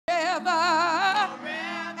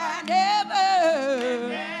and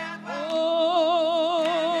ever. Oh,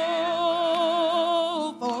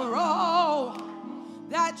 for all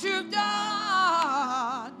that you've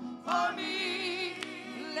done for me,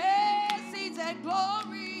 blessings and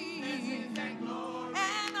glory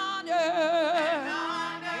and honor.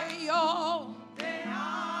 They all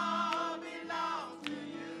belong to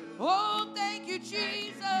you. Oh, thank you,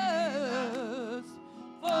 Jesus,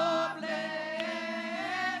 for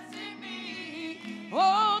blessing me.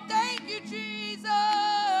 Oh, thank you, Jesus,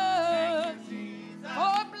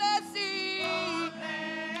 for blessing.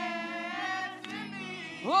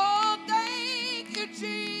 Oh, thank you,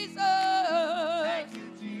 Jesus,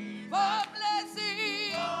 for blessing.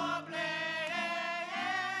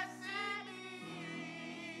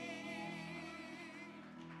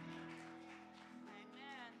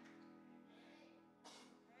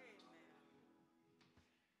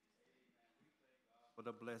 For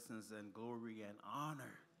the blessings and glory and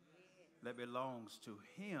honor that belongs to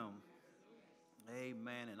him.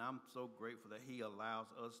 Amen. And I'm so grateful that he allows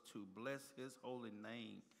us to bless his holy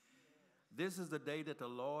name. This is the day that the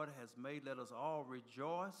Lord has made. Let us all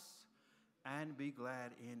rejoice and be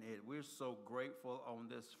glad in it. We're so grateful on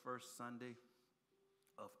this first Sunday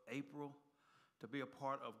of April to be a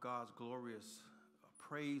part of God's glorious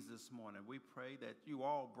praise this morning. We pray that you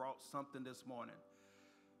all brought something this morning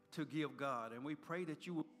to give God. And we pray that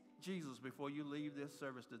you will see Jesus before you leave this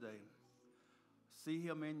service today. See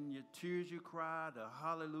him in your tears you cry, the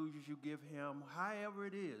hallelujahs you give him. However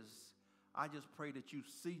it is, I just pray that you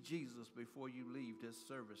see Jesus before you leave this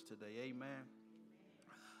service today. Amen.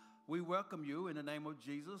 We welcome you in the name of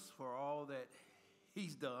Jesus for all that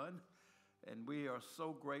he's done. And we are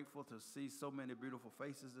so grateful to see so many beautiful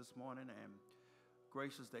faces this morning, and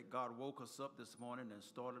gracious that God woke us up this morning and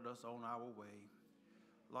started us on our way.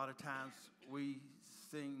 A lot of times we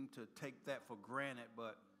seem to take that for granted,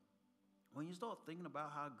 but when you start thinking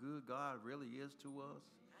about how good God really is to us,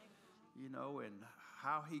 you know, and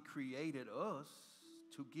how he created us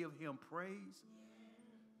to give him praise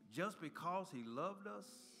just because he loved us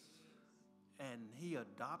and he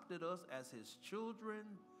adopted us as his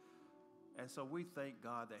children. And so we thank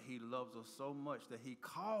God that he loves us so much that he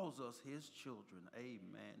calls us his children.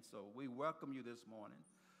 Amen. So we welcome you this morning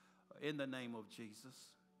in the name of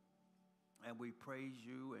Jesus. And we praise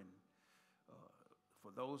you. And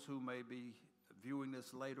for those who may be viewing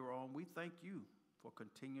this later on, we thank you for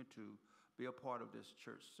continuing to be a part of this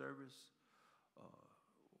church service.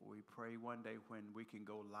 We pray one day when we can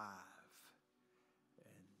go live.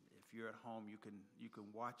 And if you're at home, you can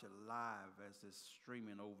watch it live as it's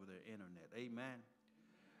streaming over the internet. Amen.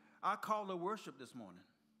 Our call to worship this morning.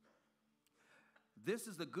 This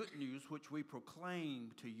is the good news which we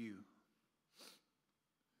proclaim to you.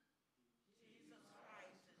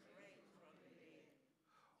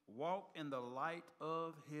 Walk in the light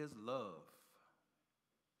of his love.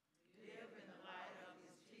 Live in the light of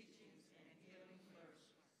his teachings and healing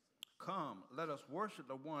mercies. Come, let us worship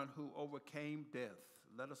the one who overcame death.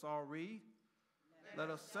 Let us all read. Let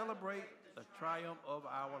us celebrate the triumph of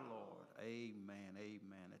our Lord. Amen.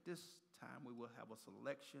 Amen. At this time, we will have a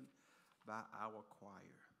selection by our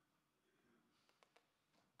choir.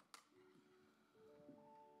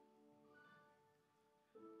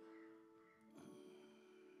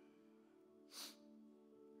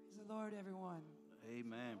 Lord, everyone.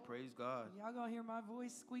 Amen. Praise God. Y'all gonna hear my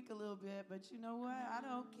voice squeak a little bit, but you know what? I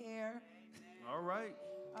don't care. All right.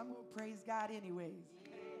 I'm gonna praise God anyways.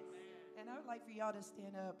 And I would like for y'all to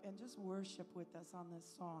stand up and just worship with us on this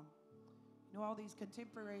song. You know, all these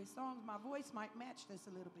contemporary songs, my voice might match this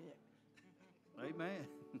a little bit. Amen.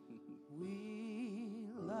 We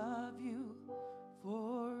love you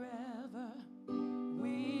forever.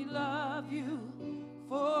 We love you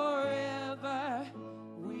forever.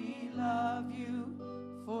 We love you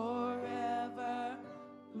forever,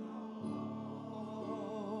 Lord.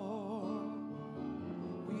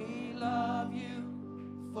 We love you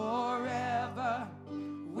forever.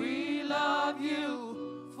 We love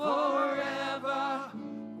you forever.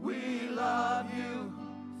 We love you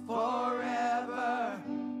forever,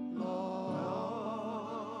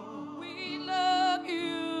 Lord. We love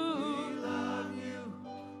you. We love you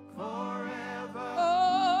forever.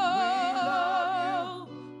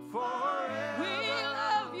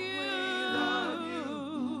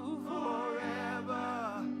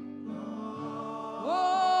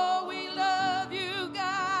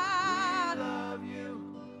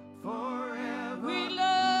 We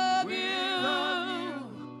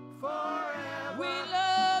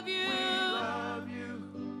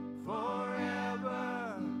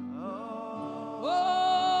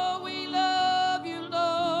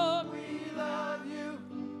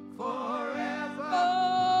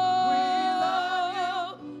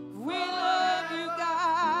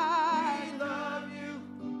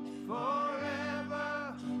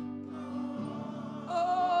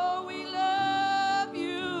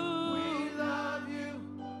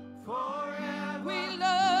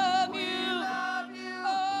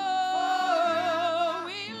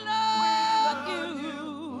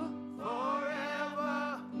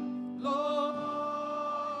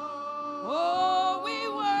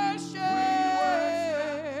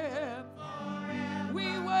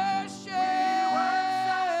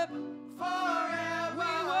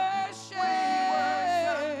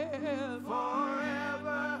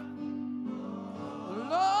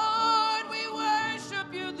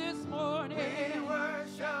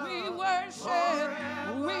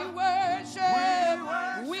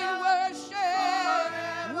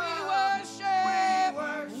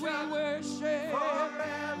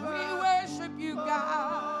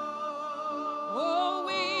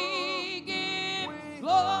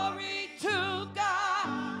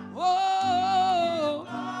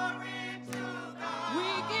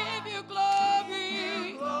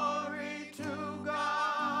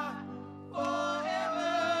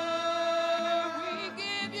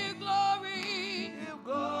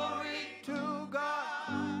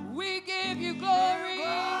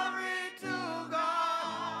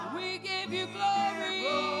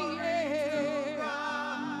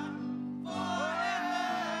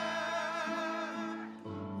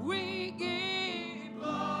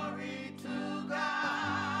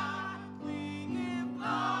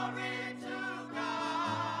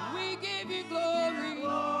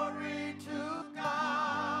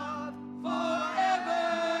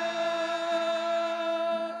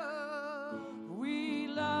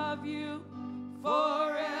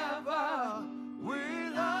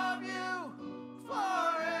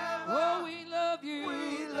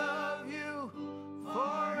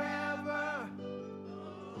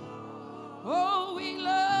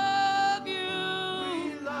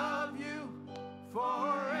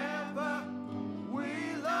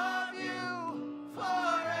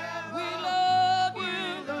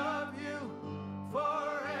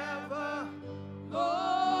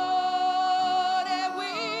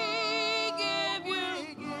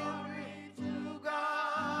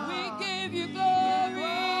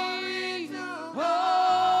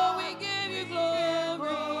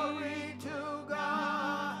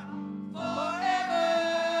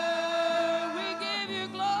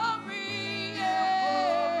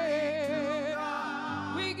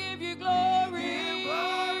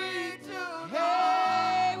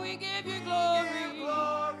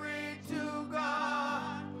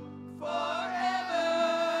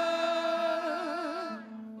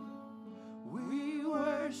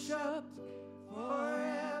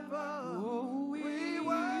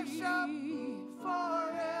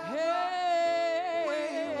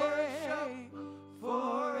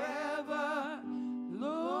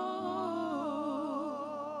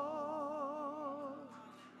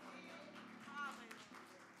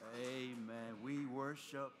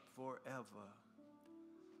worship forever.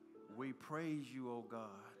 We praise you, O God.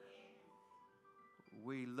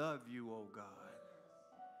 We love you, O God,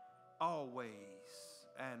 always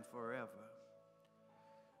and forever.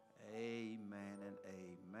 Amen and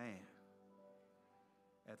amen.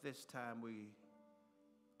 At this time, we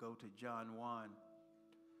go to John 1,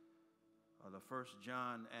 or the 1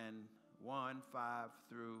 John and 1, 5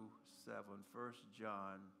 through 7. 1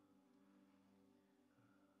 John.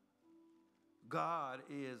 God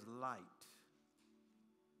is light.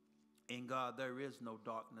 In God there is no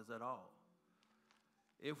darkness at all.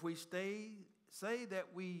 If we say that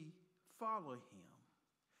we follow him,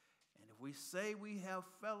 and if we say we have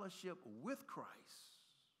fellowship with Christ,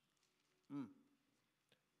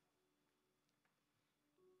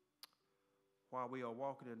 while we are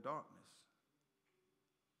walking in darkness,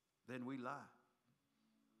 then we lie.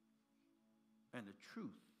 And the truth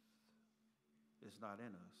is not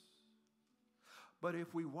in us. But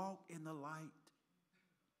if we walk in the light,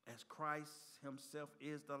 as Christ himself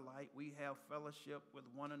is the light, we have fellowship with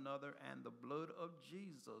one another, and the blood of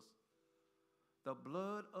Jesus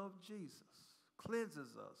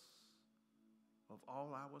cleanses us of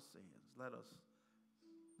all our sins. Let us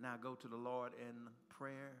now go to the Lord in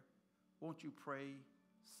prayer. Won't you pray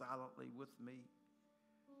silently with me?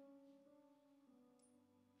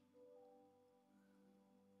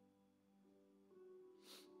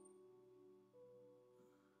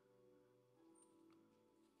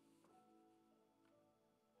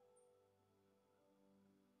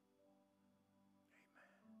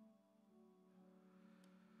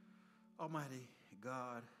 Almighty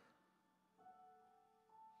God,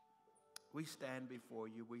 we stand before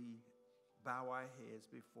you. We bow our heads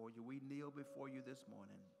before you. We kneel before you this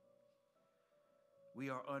morning.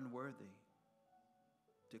 We are unworthy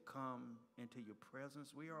to come into your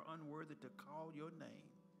presence. We are unworthy to call your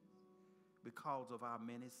name because of our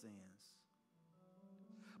many sins.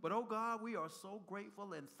 But, oh God, we are so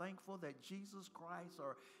grateful and thankful that Jesus Christ,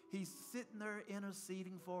 he's sitting there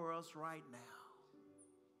interceding for us right now.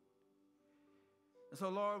 And so,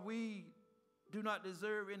 Lord, we do not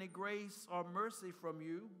deserve any grace or mercy from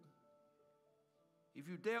you. If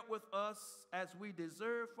you dealt with us as we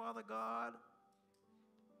deserve, Father God,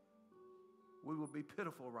 we will be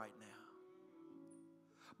pitiful right now.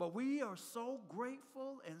 But we are so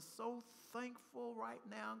grateful and so thankful right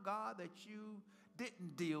now, God, that you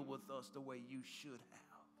didn't deal with us the way you should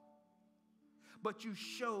have. But you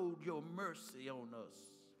showed your mercy on us.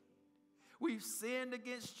 We've sinned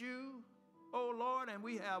against you, oh Lord, and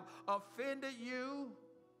we have offended you.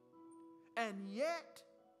 And yet,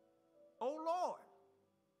 oh Lord,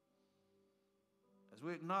 as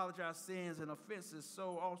we acknowledge our sins and offenses,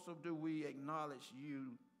 so also do we acknowledge you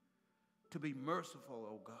to be merciful,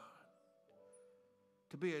 oh God,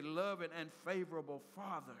 to be a loving and favorable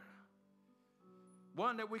Father,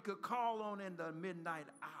 one that we could call on in the midnight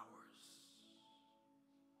hours,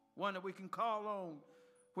 one that we can call on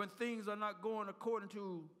when things are not going according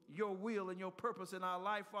to your will and your purpose in our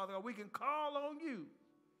life, Father God. We can call on you,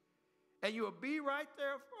 and you will be right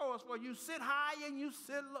there for us. For you sit high and you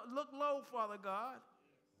look low, Father God.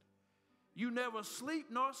 You never sleep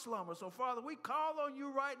nor slumber. So, Father, we call on you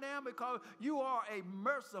right now because you are a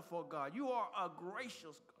merciful God. You are a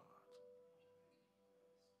gracious God.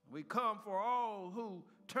 We come for all who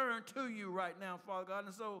turn to you right now, Father God.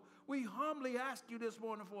 And so we humbly ask you this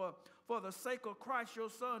morning for the sake of Christ, your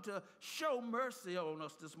Son, to show mercy on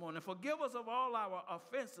us this morning. Forgive us of all our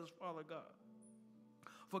offenses, Father God.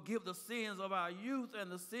 Forgive the sins of our youth and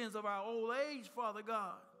the sins of our old age, Father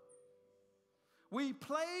God. We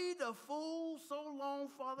played the fool so long,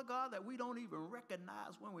 Father God, that we don't even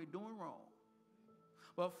recognize when we're doing wrong.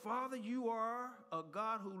 But, Father, you are a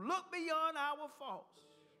God who looked beyond our faults.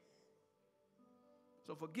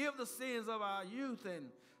 So forgive the sins of our youth. And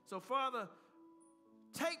so, Father,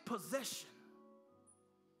 take possession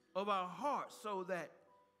of our hearts so that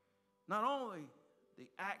not only the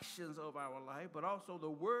actions of our life, but also the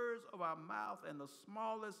words of our mouth and the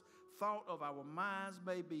smallest thought of our minds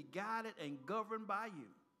may be guided and governed by you.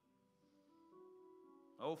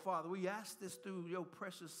 Oh, Father, we ask this through your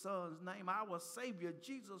precious Son's name, our Savior,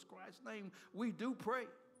 Jesus Christ's name, we do pray.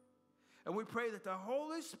 And we pray that the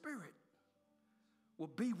Holy Spirit will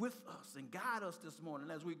be with us and guide us this morning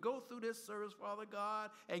as we go through this service, Father God,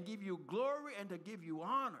 and give you glory and to give you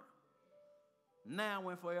honor. Now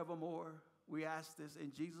and forevermore, we ask this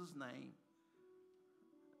in Jesus' name.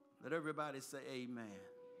 Let everybody say amen.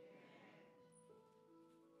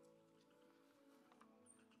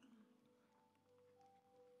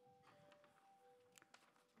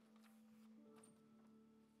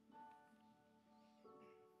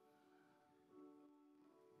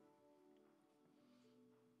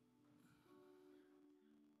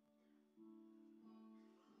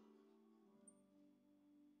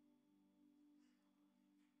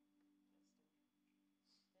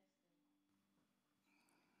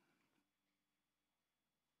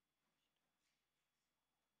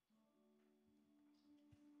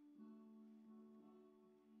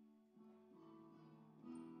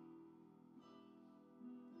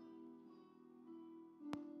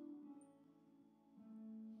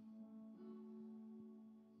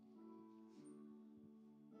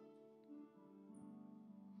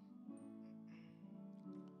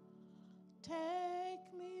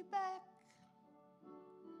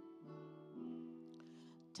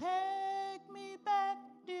 Take me back,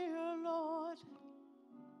 dear Lord,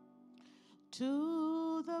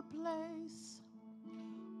 to the place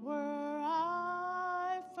where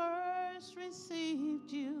I first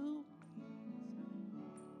received you.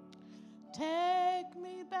 Take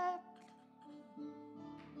me back.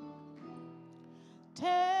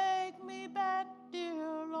 Take me back,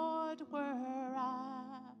 dear Lord, where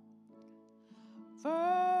I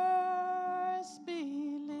first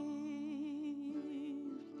believed.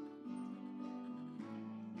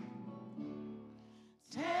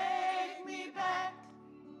 Take me back.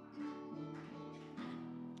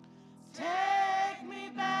 Take me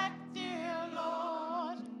back, dear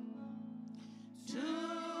Lord, to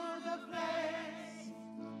the place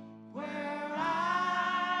where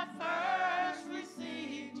I first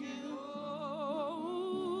received you.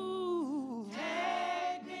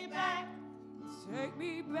 Take me back. Take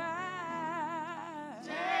me back.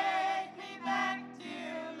 Take me back,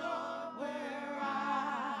 dear Lord, where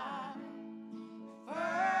I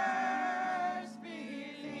first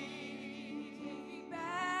believed. Take me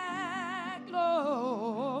back,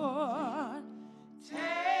 Lord.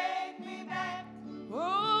 Take me back. Oh,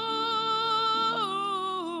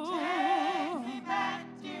 take me back,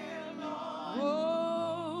 dear Lord.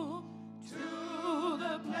 Oh, to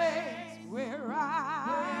the place where I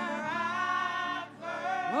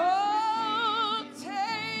first. Oh,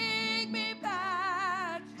 take me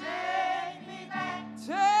back. Take me back.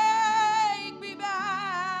 Take me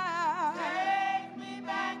back. Take me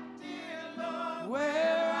back, dear Lord,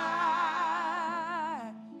 where I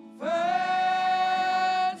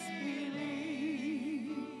first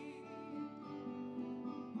believed.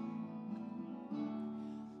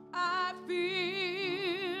 I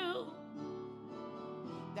feel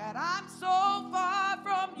that I'm so far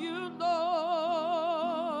from you,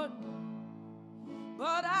 Lord,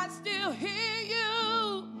 but I still hear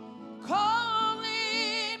you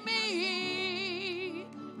calling me.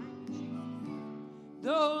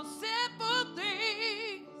 Those simple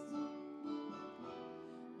things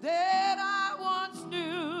that I once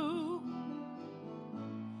knew,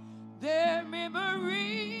 their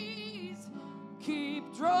memories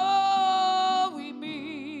keep drawing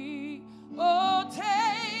me. Oh,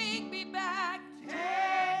 take me back.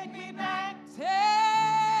 Take me back.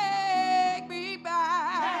 Take me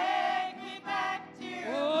back. Take me back,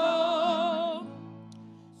 dear Lord,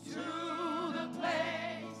 to the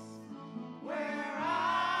place where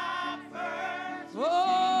I first.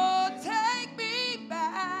 Oh, take me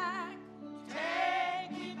back.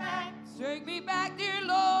 Take me back. Take me back, dear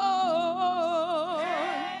Lord.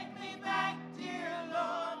 Take me back, dear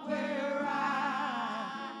Lord, where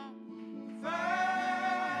I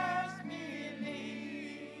first believed.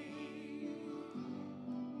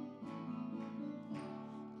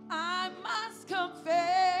 I must confess,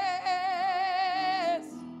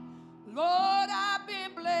 Lord, I've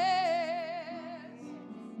been blessed,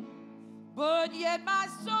 but yet my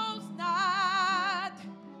soul's not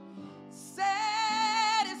satisfied.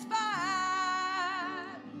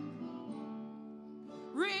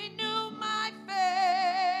 Renew my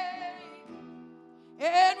faith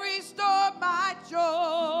and restore my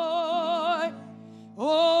joy.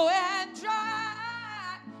 Oh, and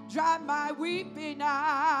dry my weeping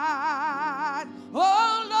eyes.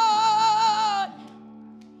 Oh, Lord,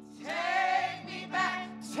 take me back.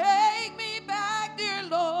 Take me back, dear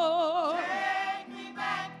Lord. Take me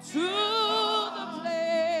back to the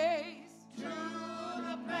place.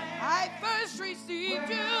 I first received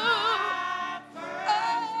you.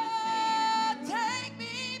 Take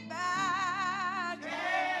me back.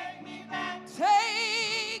 Take me back.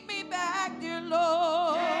 Take me back, dear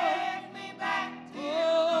Lord. Take me back, dear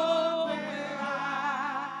Lord, where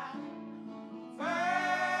I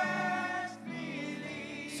first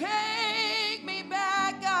believed. Take me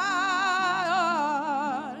back, God.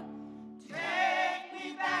 Take me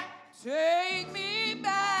back. Take me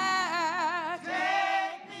back.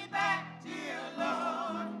 Take me back, dear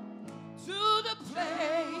Lord, to the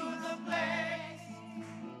place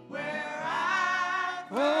where I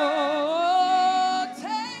first. Oh,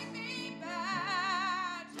 take me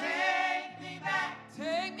back. Take me back.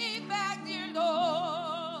 Take me back, dear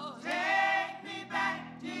Lord. Take me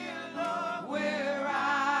back, dear Lord, where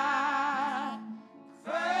I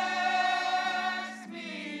first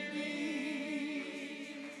believed.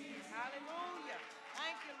 Hallelujah.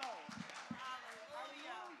 Thank you, Lord.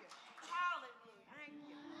 Hallelujah. Hallelujah. Thank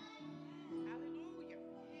you. Hallelujah.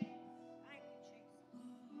 Thank you, Jesus.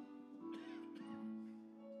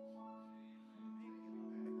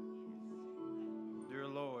 Dear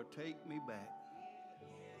Lord, take me back,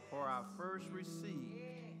 for I first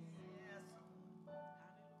received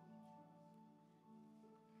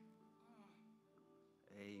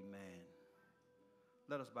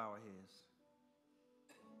Let us bow our heads.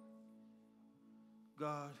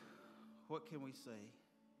 God, what can we say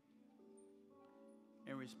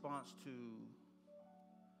in response to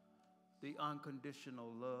the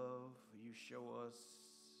unconditional love you show us?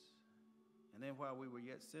 And then while we were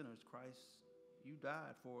yet sinners, Christ, you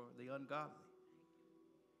died for the ungodly,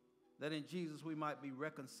 that in Jesus we might be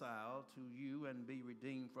reconciled to you and be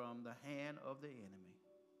redeemed from the hand of the enemy.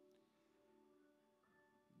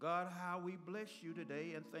 God, how we bless you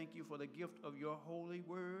today and thank you for the gift of your holy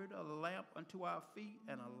word, a lamp unto our feet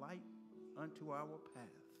and a light unto our path.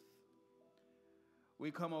 We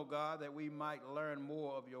come, O God, that we might learn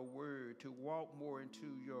more of your word, to walk more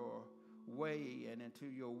into your way and into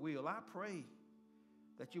your will. I pray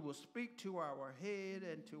that you will speak to our head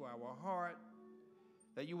and to our heart,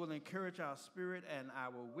 that you will encourage our spirit and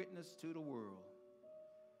our witness to the world.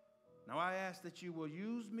 Now I ask that you will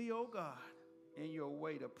use me, O God, in your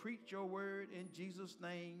way to preach your word. In Jesus'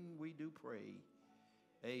 name we do pray.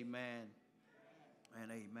 Amen and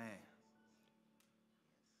amen.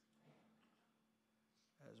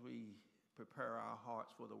 As we prepare our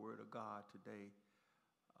hearts for the word of God today,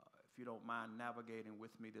 if you don't mind navigating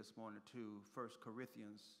with me this morning to 1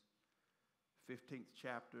 Corinthians 15th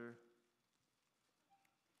chapter.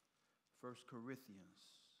 1 Corinthians,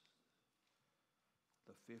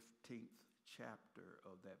 the 15th chapter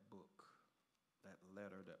of that book, that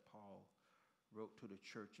letter that Paul wrote to the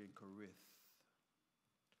church in Corinth.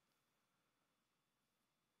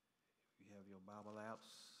 If you have your Bible apps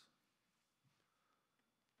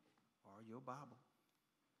or your Bible,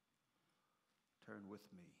 turn with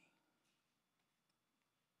me.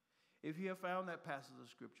 If you have found that passage of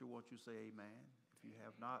Scripture, won't you say amen? If you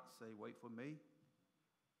have not, say, wait for me.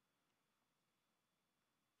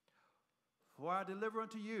 For I deliver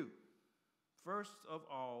unto you, first of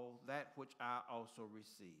all, that which I also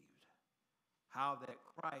received, how that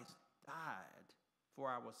Christ died for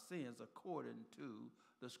our sins according to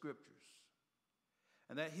the Scriptures,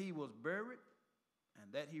 and that he was buried,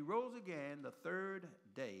 and that he rose again the third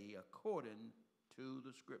day according to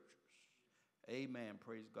the Scriptures. Amen.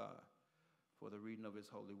 Praise God for the reading of his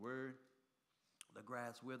holy word. The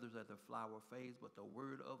grass withers and the flower fades, but the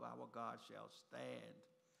word of our God shall stand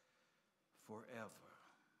forever.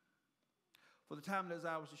 For the time that is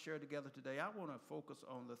ours to share together today, I want to focus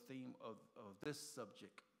on the theme of this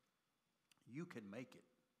subject. You can make it.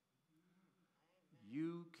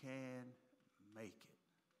 You can make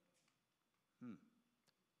it.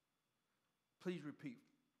 Please repeat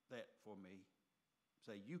that for me.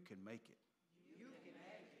 Say, you can make it. You can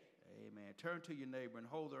make it. Amen. Turn to your neighbor and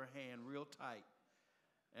hold their hand real tight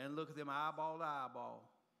and look at them eyeball to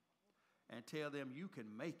eyeball and tell them you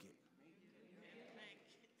can make it.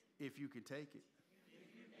 If you can take it.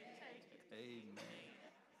 Amen.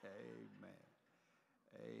 Amen.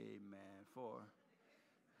 Amen. For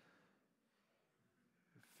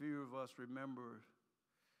a few of us remember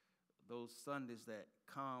those Sundays that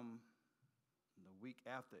come the week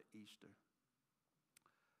after Easter.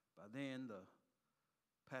 By then, the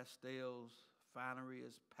pastels finery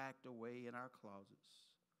is packed away in our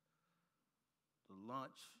closets. The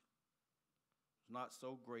lunch is not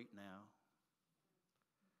so great now.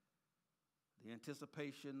 The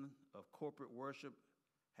anticipation of corporate worship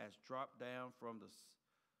has dropped down from the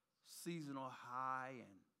seasonal high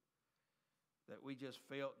and that we just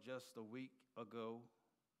felt just a week ago.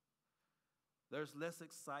 There's less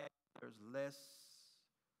excitement, there's less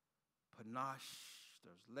panache,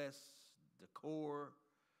 there's less decor,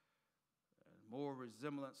 and more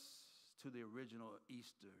resemblance to the original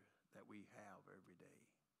Easter that we have every day.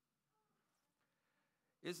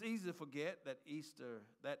 It's easy to forget that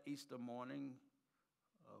Easter morning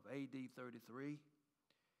of AD 33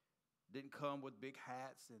 didn't come with big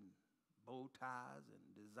hats and bow ties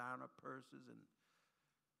and designer purses and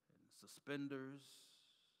suspenders.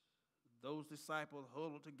 Those disciples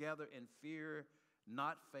huddled together in fear,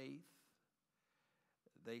 not faith.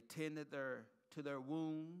 They tended to their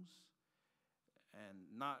wounds and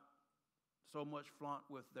not so much flaunt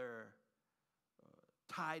with their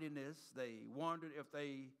tidiness. They wondered if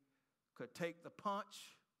they could take the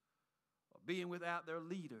punch of being without their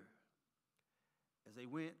leader as they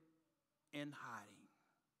went in hiding.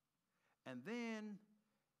 And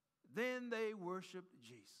then they worshiped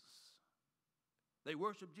Jesus. They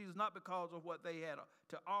worshiped Jesus not because of what they had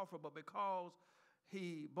to offer, but because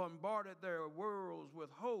he bombarded their worlds with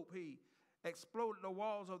hope. He exploded the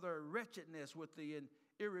walls of their wretchedness with the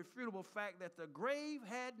irrefutable fact that the grave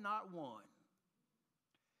had not won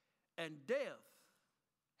and death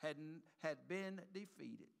had been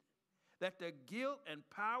defeated, that the guilt and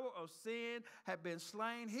power of sin had been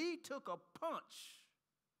slain. He took a punch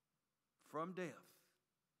from death,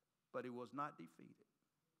 but he was not defeated.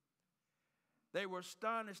 They were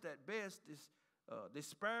astonished at best,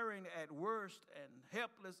 despairing at worst, and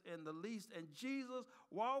helpless in the least. And Jesus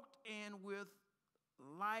walked in with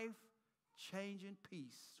life-changing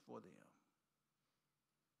peace for them.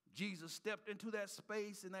 Jesus stepped into that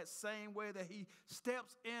space in that same way that he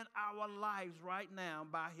steps in our lives right now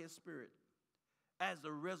by his Spirit as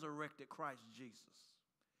the resurrected Christ Jesus,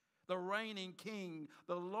 the reigning King,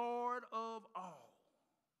 the Lord of all.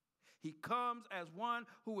 He comes as one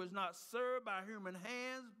who is not served by human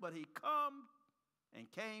hands, but he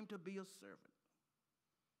came to be a servant.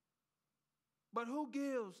 But who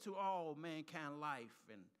gives to all mankind life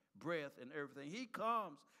and breath and everything? He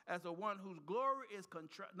comes as the one whose glory is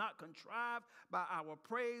not contrived by our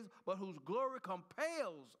praise, but whose glory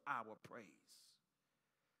compels our praise.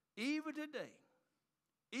 Even today,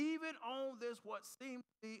 even on this what seems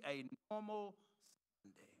to be a normal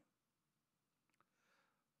Sunday.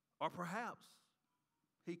 Or perhaps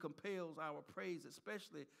he compels our praise,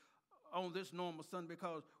 especially on this normal Sunday,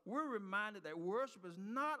 because we're reminded that worship is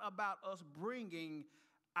not about us bringing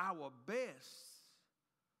our best,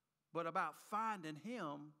 but about finding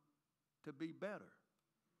him to be better.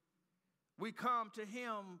 We come to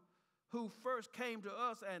him who first came to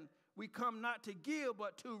us, and we come not to give,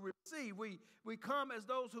 but to receive. We come as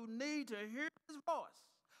those who need to hear his voice,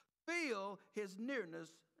 feel his nearness,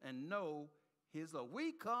 and know his love.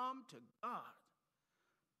 We come to God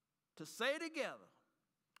to say together,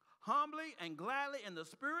 humbly and gladly in the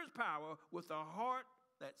Spirit's power, with a heart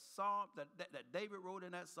that David wrote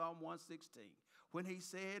in that Psalm 116, when he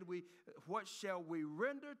said, what shall we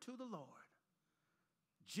render to the Lord?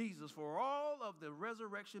 Jesus, for all of the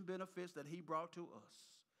resurrection benefits that he brought to us.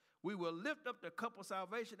 We will lift up the cup of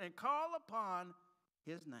salvation and call upon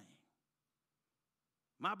his name.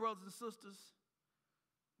 My brothers and sisters,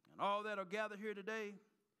 and all that are gathered here today,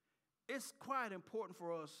 it's quite important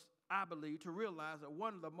for us, I believe, to realize that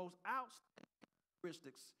one of the most outstanding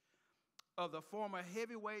characteristics of the former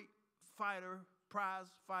heavyweight prize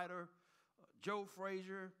fighter, Joe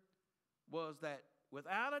Frazier, was that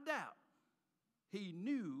without a doubt, he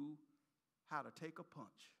knew how to take a punch.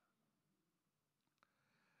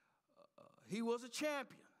 He was a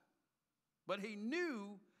champion, but he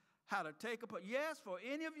knew how to take a punch. Yes, for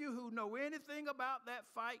any of you who know anything about that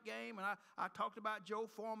fight game, and I talked about Joe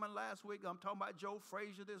Foreman last week, I'm talking about Joe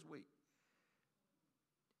Frazier this week.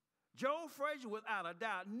 Joe Frazier, without a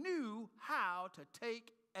doubt, knew how to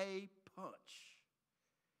take a punch.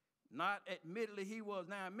 Admittedly, he was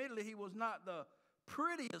not the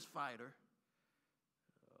prettiest fighter.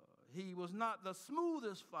 He was not the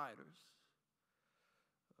smoothest fighters.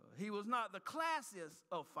 He was not the classiest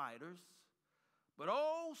of fighters. But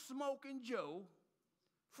old Smoking Joe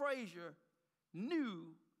Frazier knew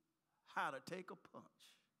how to take a punch.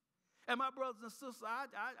 And my brothers and sisters,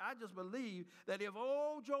 I just believe that if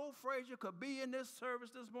old Joe Frazier could be in this service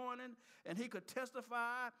this morning and he could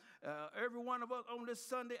testify, every one of us on this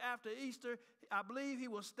Sunday after Easter, I believe he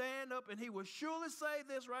will stand up and he will surely say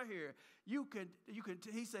this right here. He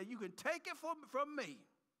said, you can take it from me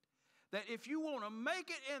that if you want to make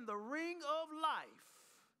it in the ring of life,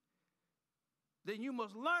 then you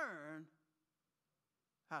must learn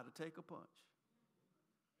how to take a punch.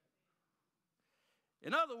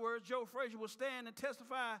 In other words, Joe Frazier will stand and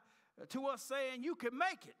testify to us saying, you can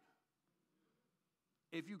make it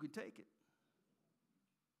if you can take it.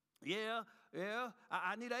 Yeah,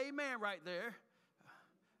 I need an amen right there.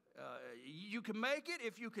 You can make it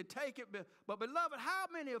if you can take it. But beloved, how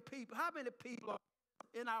many people are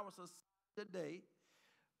in our society today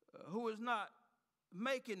who is not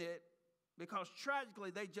making it because tragically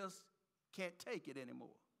they just can't take it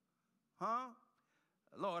anymore? Huh?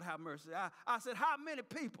 Lord have mercy. I said, how many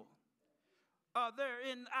people are there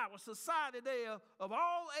in our society today of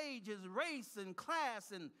all ages, race and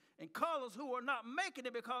class and colors who are not making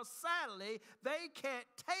it because sadly they can't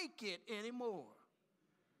take it anymore?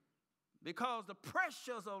 Because the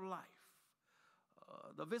pressures of life,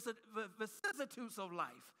 the vicissitudes of life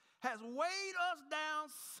has weighed us down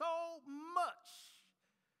so much.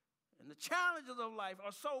 And the challenges of life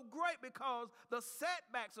are so great because the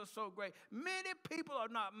setbacks are so great. Many people are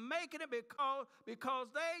not making it because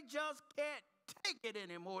they just can't take it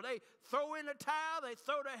anymore. They throw in the towel, they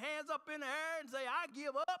throw their hands up in the air and say, I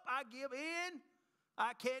give up, I give in.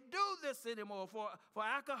 I can't do this anymore. For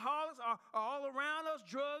alcoholics are all around us,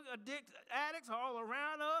 drug addicts are all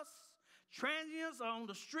around us, transients are on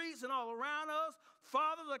the streets and all around us.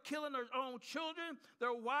 Fathers are killing their own children,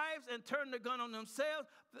 their wives, and turning the gun on themselves.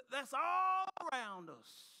 That's all around us.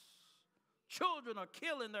 Children are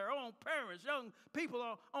killing their own parents. Young people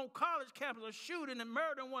are on college campuses are shooting and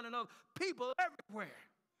murdering one another. People everywhere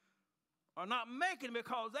are not making it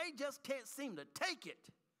because they just can't seem to take it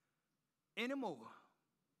anymore.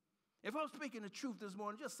 If I'm speaking the truth this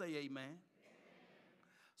morning, just say amen.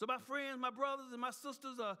 So my friends, my brothers, and my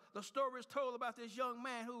sisters, the story is told about this young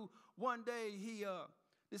man who one day he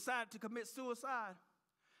decided to commit suicide.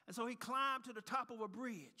 And so he climbed to the top of a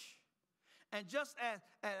bridge. And just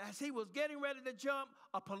as he was getting ready to jump,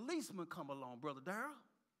 a policeman come along, Brother Darrell,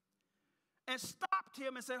 and stopped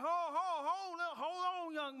him and said, hold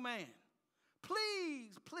on, young man.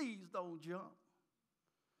 Please don't jump.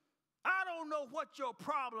 I don't know what your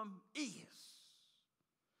problem is.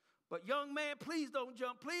 But young man, please don't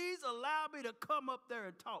jump. Please allow me to come up there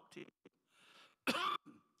and talk to you.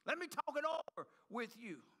 Let me talk it over with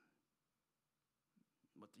you.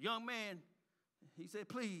 But the young man, he said,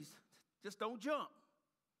 please, just don't jump.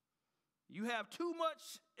 You have too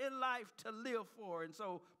much in life to live for, and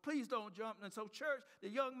so please don't jump. And so church, the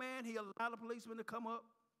young man, he allowed the policeman to come up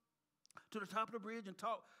to the top of the bridge and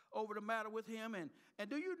talk over the matter with him. And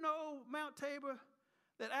do you know, Mount Tabor,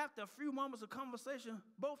 that after a few moments of conversation,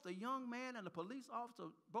 both the young man and the police officer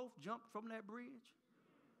both jumped from that bridge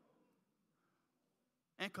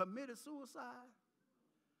and committed suicide?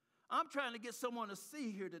 I'm trying to get someone to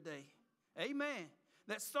see here today, amen,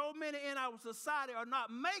 that so many in our society are not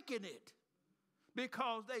making it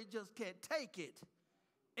because they just can't take it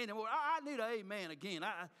anymore. I need an amen again.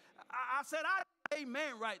 I said I need an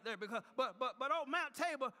amen right there because, but on Mount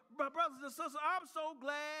Tabor, brothers and sisters, I'm so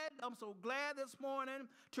glad this morning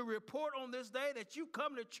to report on this day that you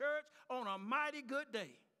come to church on a mighty good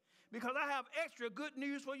day. Because I have extra good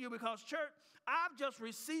news for you because, church, I've just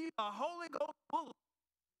received a Holy Ghost bulletin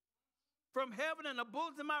from heaven, and the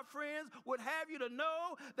bulletin, my friends, would have you to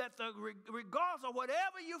know that regardless of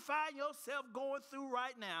whatever you find yourself going through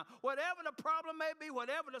right now, whatever the problem may be,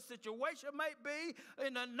 whatever the situation may be,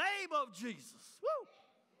 in the name of Jesus, woo,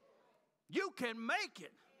 you can make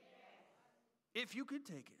it if you can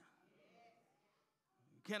take it.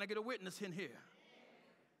 Can I get a witness in here?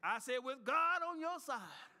 I said, with God on your side,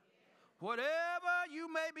 whatever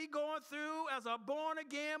you may be going through as a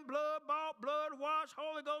born-again, blood-bought, blood-washed,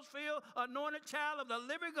 Holy Ghost-filled, anointed child of the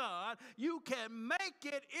living God, you can make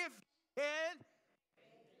it if you can.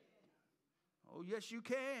 Oh, yes, you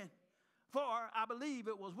can. For I believe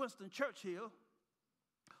it was Winston Churchill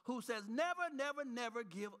who says, never, never, never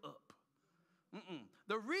give up.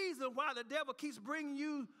 The reason why the devil keeps bringing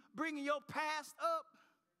your past up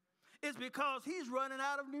is because he's running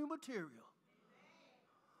out of new material.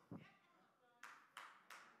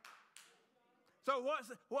 So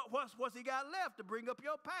what's he got left to bring up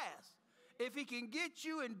your past? If he can get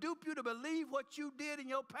you and dupe you to believe what you did in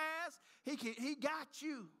your past, he got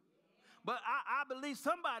you. But I believe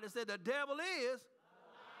somebody said the devil is.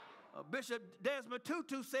 Bishop Desmond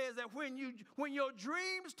Tutu says that when your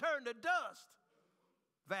dreams turn to dust,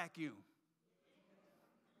 vacuum.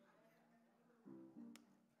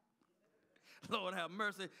 Lord have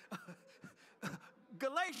mercy.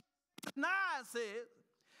 Galatians 9 says,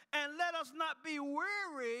 and let us not be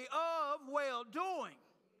weary of well-doing,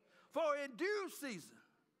 for in due season,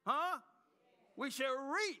 we shall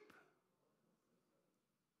reap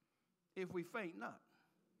if we faint not.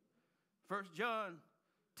 1 John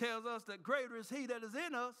tells us that greater is he that is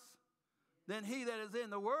in us than he that is in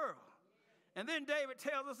the world. And then David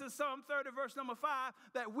tells us in Psalm 30, verse number 5,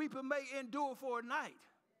 that weeping may endure for a night.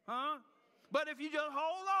 But if you just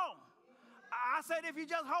hold on, I said if you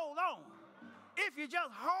just hold on, if you just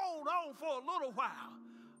hold on for a little while,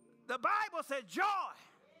 the Bible said joy.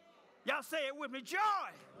 Y'all say it with me, joy.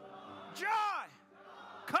 Joy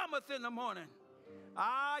cometh in the morning.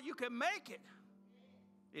 You can make it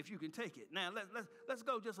if you can take it. Now, let's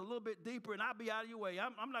go just a little bit deeper, and I'll be out of your way.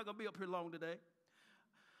 I'm not going to be up here long today.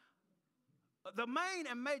 The main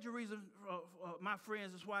and major reason, my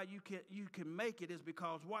friends, is why you can make it is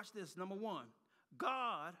because, watch this, number one,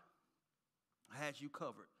 God has you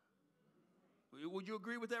covered. Would you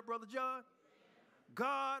agree with that, Brother John?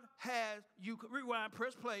 God has you. Rewind,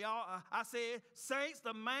 press play. I said, saints,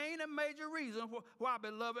 the main and major reason why,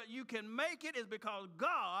 beloved, you can make it is because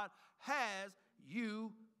God has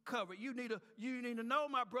you covered. You need to know,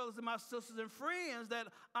 my brothers and my sisters and friends, that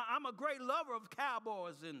I'm a great lover of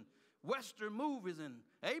cowboys and Western movies and,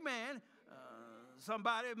 amen,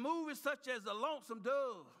 movies such as The Lonesome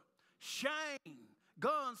Dove, Shane,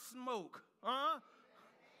 Gunsmoke,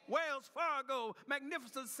 Wells Fargo,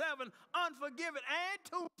 Magnificent Seven, Unforgiven, and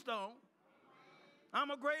Tombstone. I'm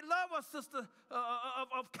a great lover, sister,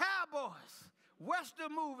 of cowboys,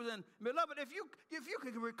 Western movies. And beloved, if you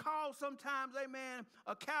can recall sometimes, amen,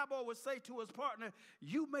 a cowboy would say to his partner,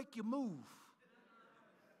 you make your move.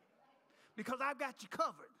 Because I've got you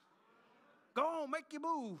covered. Go on, make your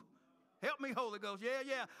move. Help me, Holy Ghost.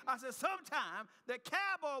 Yeah. I said, sometime the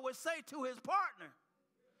cowboy would say to his partner,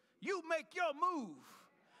 you make your move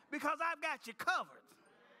because I've got you covered.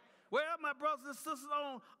 Well, my brothers and sisters,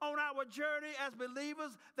 on our journey as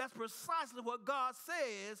believers, that's precisely what God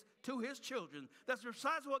says to his children. That's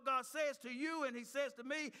precisely what God says to you, and he says to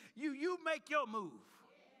me, you make your move.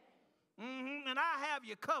 And I have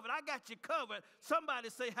you covered. I got you covered. Somebody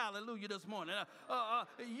say hallelujah this morning.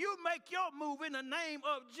 You make your move in the name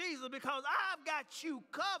of Jesus because I've got you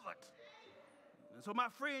covered. And so, my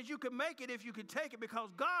friends, you can make it if you can take it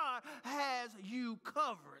because God has you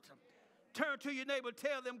covered. Turn to your neighbor,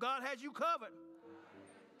 tell them God has you covered.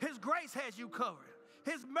 His grace has you covered.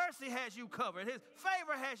 His mercy has you covered. His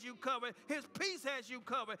favor has you covered. His peace has you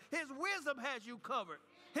covered. His wisdom has you covered.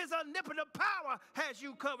 His omnipotent power has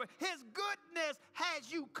you covered. His goodness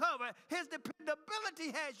has you covered. His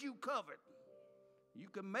dependability has you covered. You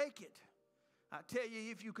can make it. I tell you,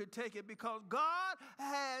 if you could take it, because God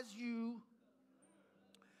has you,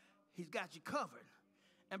 he's got you covered.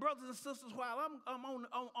 And brothers and sisters, while I'm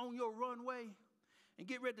on your runway and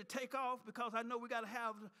get ready to take off, because I know we got to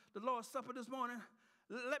have the Lord's Supper this morning,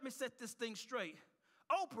 let me set this thing straight.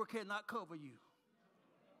 Oprah cannot cover you.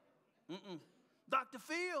 Dr.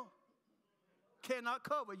 Phil cannot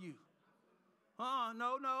cover you.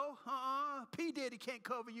 No. P. Diddy can't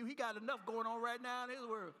cover you. He got enough going on right now in his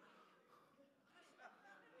world.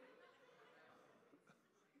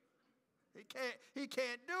 He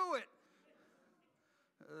can't do it.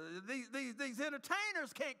 These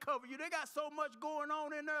entertainers can't cover you. They got so much going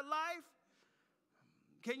on in their life.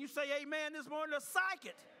 Can you say amen this morning? The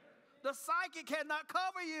psychic cannot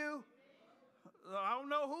cover you. I don't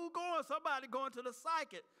know who going. Somebody going to the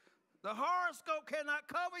psychic. The horoscope cannot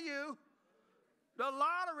cover you. The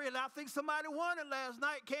lottery, and I think somebody won it last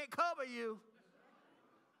night, can't cover you.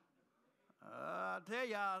 I tell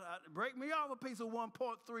y'all, break me off a piece of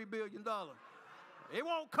 $1.3 billion. It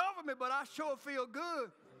won't cover me, but I sure feel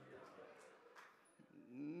good.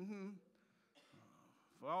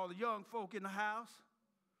 For all the young folk in the house,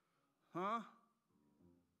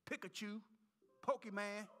 Pikachu,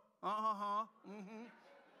 Pokemon,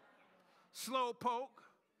 Slowpoke,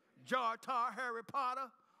 Jar Tar, Harry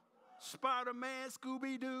Potter, Spider-Man,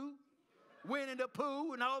 Scooby-Doo, Winnie the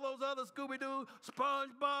Pooh, and all those other Scooby-Doo,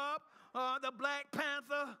 SpongeBob, the Black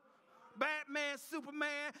Panther, Batman,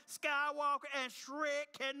 Superman, Skywalker, and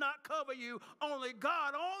Shrek cannot cover you. Only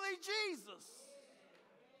God, only Jesus,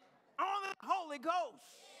 only the Holy Ghost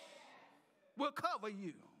will cover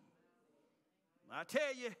you. I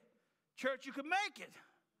tell you, church, you can make it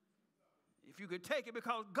if you could take it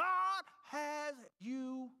because God has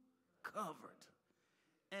you covered.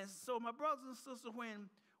 And so, my brothers and sisters, when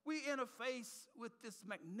we interface with this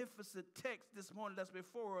magnificent text this morning that's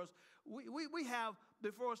before us, we have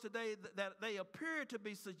before us today that they appear to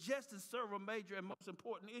be suggesting several major and most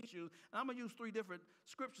important issues. And I'm going to use 3 different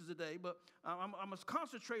scriptures today, but I'm going to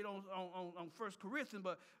concentrate on 1 Corinthians,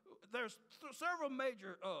 but there's several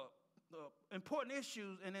major important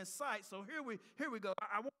issues and insights. So here we go.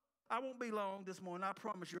 I won't be long this morning. I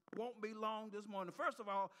promise you, I won't be long this morning. First of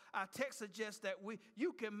all, our text suggests that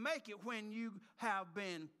you can make it when you have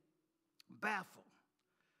been baffled.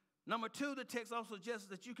 Number 2, the text also suggests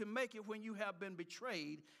that you can make it when you have been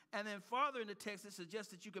betrayed. And then farther in the text, it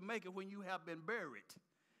suggests that you can make it when you have been buried.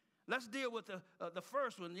 Let's deal with the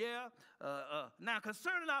first one, yeah? Now,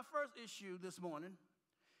 concerning our first issue this morning,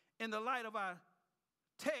 in the light of our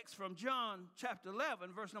text from John chapter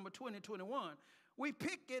 11, verse number 20 and 21, we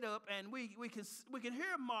pick it up and we can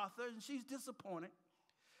hear Martha, and she's disappointed.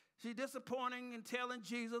 She's disappointing and telling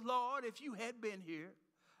Jesus, Lord, if you had been here,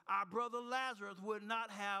 our brother Lazarus would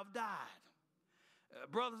not have died.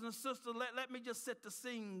 Brothers and sisters, let me just set the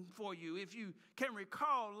scene for you. If you can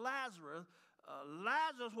recall Lazarus,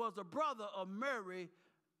 Lazarus was the brother of Mary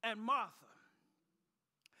and Martha.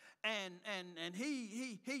 And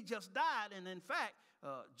he just died. And in fact,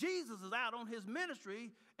 Jesus is out on his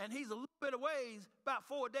ministry, and he's a little bit of ways, about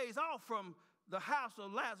 4 days off from the house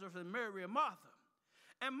of Lazarus and Mary and Martha.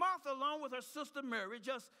 And Martha, along with her sister Mary,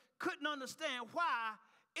 just couldn't understand why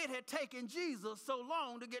it had taken Jesus so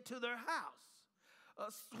long to get to their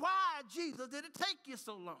house. Why, Jesus, did it take you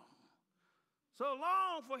so long? So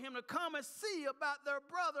long for him to come and see about their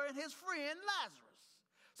brother and his friend Lazarus.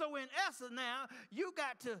 So in essence now, you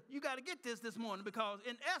got to get this morning, because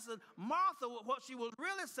in essence, Martha, what she was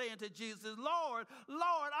really saying to Jesus is, Lord,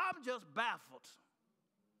 I'm just baffled.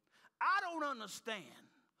 I don't understand.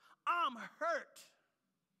 I'm hurt.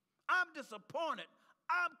 I'm disappointed.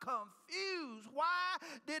 I'm confused. Why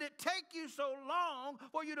did it take you so long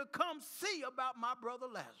for you to come see about my brother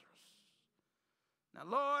Lazarus? Now,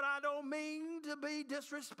 Lord, I don't mean to be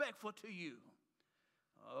disrespectful to you.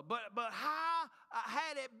 But how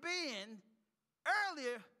had it been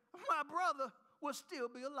earlier, my brother would still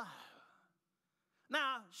be alive.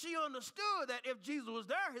 Now, she understood that if Jesus was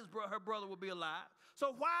there, her brother would be alive.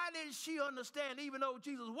 So why didn't she understand, even though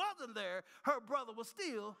Jesus wasn't there, her brother was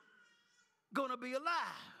still going to be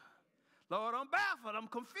alive? Lord, I'm baffled. I'm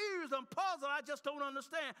confused. I'm puzzled. I just don't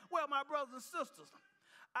understand. Well, my brothers and sisters,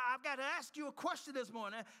 I've got to ask you a question this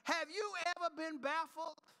morning. Have you ever been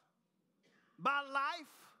baffled by life?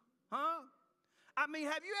 Huh? I mean,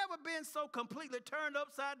 have you ever been so completely turned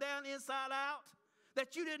upside down, inside out,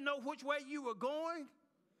 that you didn't know which way you were going?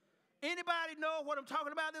 Anybody know what I'm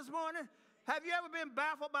talking about this morning? Have you ever been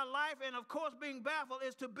baffled by life? And of course, being baffled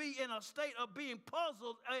is to be in a state of being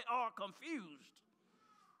puzzled or confused.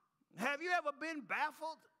 Have you ever been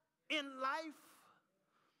baffled in life?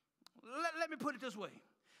 Let me put it this way.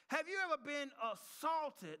 Have you ever been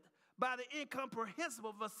assaulted by the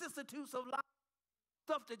incomprehensible vicissitudes of life?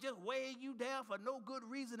 Stuff that just weighed you down for no good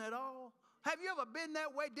reason at all? Have you ever been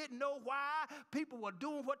that way, didn't know why people were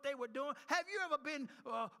doing what they were doing? Have you ever been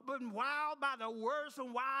wowed by the words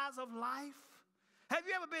and whys of life? Have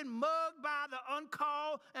you ever been mugged by the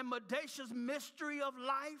uncalled and mendacious mystery of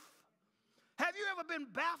life? Have you ever been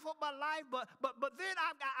baffled by life? But then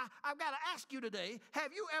I've got to ask you today,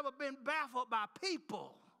 have you ever been baffled by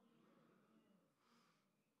people?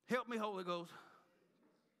 Help me, Holy Ghost.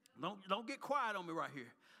 Don't get quiet on me right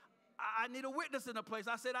here. I need a witness in the place.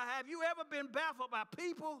 I said, have you ever been baffled by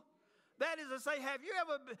people? That is to say, have you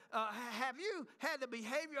had the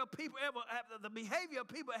behavior of people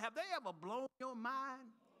have they ever blown your mind?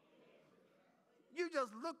 You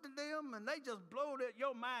just looked at them and they just blew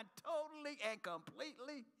your mind totally and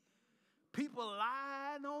completely. People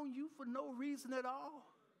lying on you for no reason at all.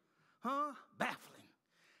 Huh? Baffling.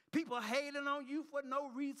 People hating on you for no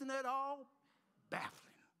reason at all. Baffling.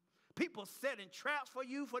 People setting traps for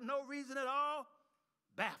you for no reason at all.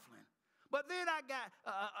 Baffling. But then I got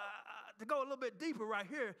to go a little bit deeper right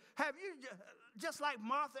here. Have you, just like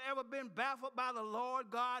Martha, ever been baffled by the Lord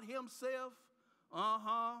God himself?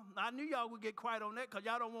 I knew y'all would get quiet on that because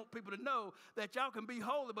y'all don't want people to know that y'all can be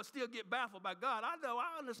holy but still get baffled by God. I know,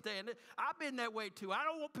 I understand it. I've been that way too. I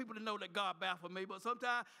don't want people to know that God baffled me, but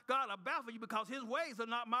sometimes God will baffle you because his ways are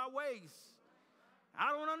not my ways.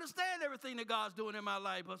 I don't understand everything that God's doing in my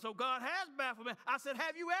life, but so God has baffled me. I said,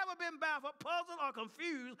 have you ever been baffled, puzzled, or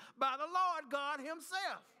confused by the Lord God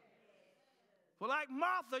himself? Well, like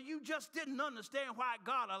Martha, you just didn't understand why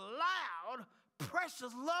God allowed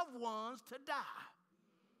precious loved ones to die.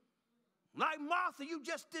 Like Martha, you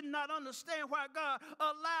just did not understand why God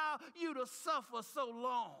allowed you to suffer so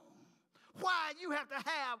long. Why you have to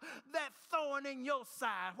have that thorn in your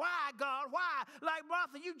side? Why, God? Why? Like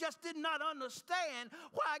Martha, you just did not understand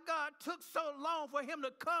why God took so long for him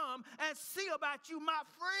to come and see about you. My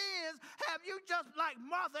friends, have you just like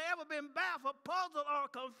Martha ever been baffled, puzzled, or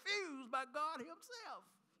confused by God himself?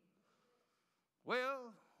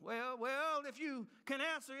 Well, if you can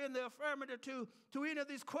answer in the affirmative to any of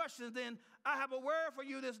these questions, then I have a word for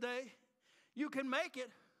you this day. You can make it.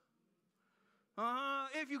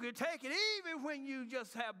 If you can take it, even when you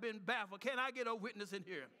just have been baffled. Can I get a witness in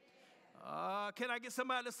here? Can I get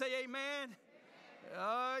somebody to say amen?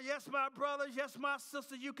 Yes, my brothers, yes, my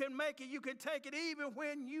sisters, you can make it, you can take it, even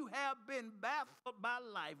when you have been baffled by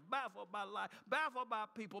life, baffled by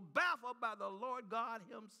people, baffled by the Lord God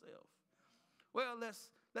himself. Well,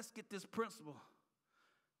 let's get this principle.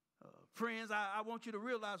 Friends, I want you to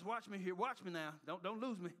realize, watch me here, watch me now, don't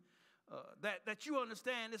lose me. That you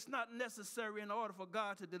understand it's not necessary in order for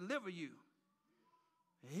God to deliver you.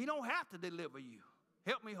 He don't have to deliver you.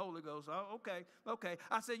 Help me, Holy Ghost. Oh, okay.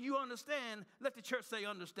 I said you understand. Let the church say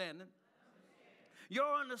understanding.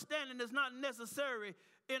 Your understanding is not necessary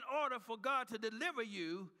in order for God to deliver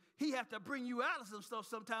you. He has to bring you out of some stuff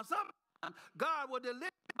sometimes. Sometimes God will deliver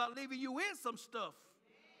you by leaving you in some stuff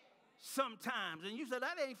sometimes. And you say,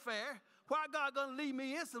 that ain't fair. Why God gonna leave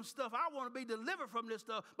me in some stuff? I want to be delivered from this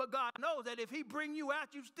stuff. But God knows that if he bring you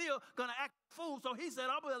out, you still gonna act a fool. So he said,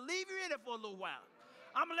 I'm gonna leave you in it for a little while.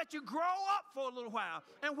 I'm gonna let you grow up for a little while.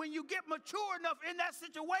 And when you get mature enough in that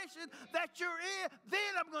situation that you're in, then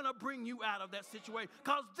I'm gonna bring you out of that situation.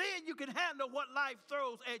 Because then you can handle what life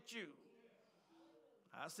throws at you.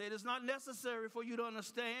 I said it's not necessary for you to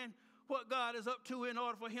understand what God is up to in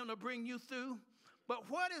order for him to bring you through. But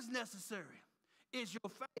what is necessary is your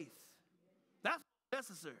faith. That's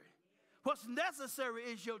necessary. What's necessary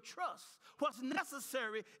is your trust. What's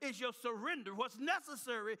necessary is your surrender. What's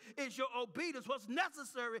necessary is your obedience. What's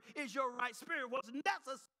necessary is your right spirit. What's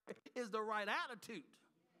necessary is the right attitude.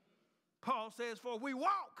 Paul says, for we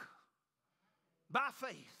walk by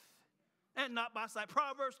faith and not by sight.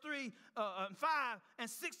 Proverbs 3, 5, and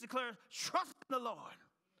 6 declares, trust in the Lord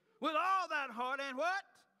with all thine heart and what?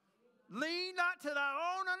 Lean not to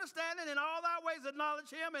thy own understanding. In all thy ways acknowledge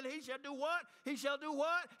him, and he shall do what? He shall do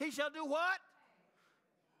what? He shall do what?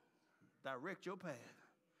 Direct your path.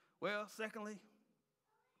 Well, secondly,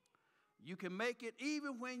 you can make it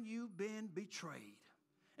even when you've been betrayed.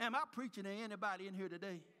 Am I preaching to anybody in here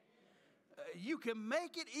today? You can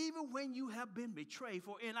make it even when you have been betrayed.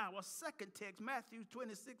 For in our second text, Matthew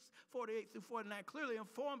 26, 48 through 49, clearly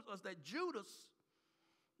informs us that Judas,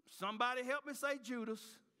 somebody help me say Judas.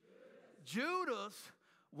 Judas,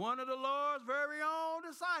 one of the Lord's very own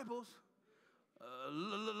disciples,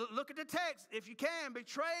 look at the text, if you can,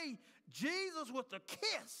 betray Jesus with a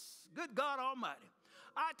kiss. Good God Almighty.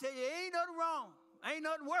 I tell you, ain't nothing wrong, ain't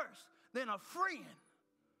nothing worse than a friend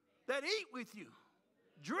that eat with you,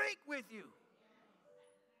 drink with you,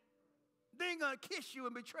 then gonna kiss you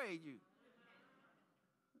and betray you.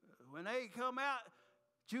 When they come out,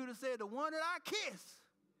 Judas said, the one that I kiss.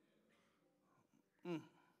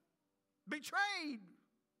 Betrayed,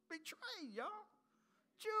 y'all.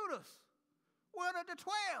 Judas, one of the 12.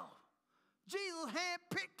 Jesus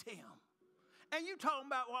handpicked him. And you talking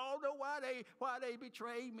about, well, I don't know why they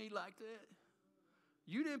betrayed me like that.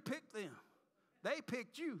 You didn't pick them. They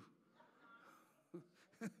picked you.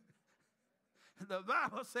 The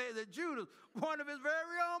Bible says that Judas, one of his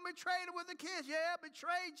very own, betrayed him with a kiss. Yeah,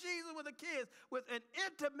 betrayed Jesus with a kiss, with an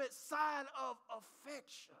intimate sign of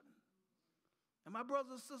affection. And my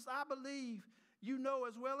brothers and sisters, I believe you know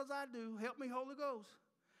as well as I do, help me Holy Ghost,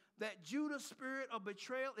 that Judas' spirit of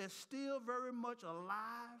betrayal is still very much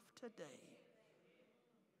alive today.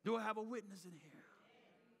 Do I have a witness in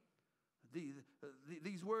here?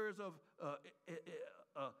 These words of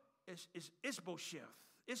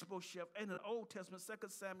Ishbosheth in the Old Testament, 2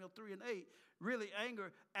 Samuel 3 and 8, really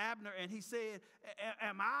angered Abner, and he said,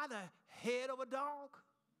 am I the head of a dog,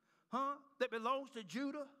 that belongs to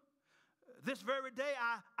Judah? This very day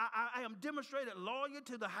I am demonstrated loyal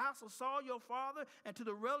to the house of Saul your father and to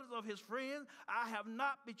the relatives of his friends. I have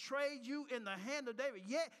not betrayed you in the hand of David.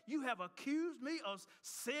 Yet you have accused me of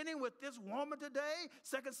sinning with this woman today.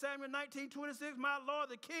 2 Samuel 19:26, my lord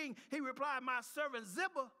the king, he replied, my servant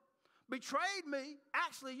Ziba betrayed me.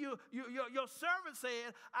 Actually, your servant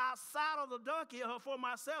said, I'll saddle the donkey for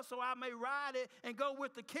myself so I may ride it and go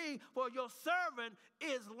with the king, for your servant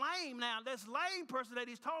is lame. Now, this lame person that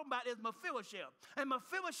he's talking about is Mephibosheth. And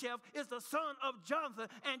Mephibosheth is the son of Jonathan,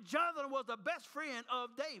 and Jonathan was the best friend of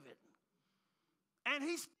David. And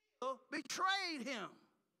he still betrayed him.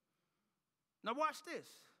 Now, watch this.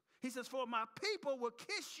 He says, for my people will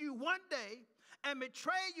kiss you one day and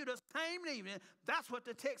betray you the same evening. That's what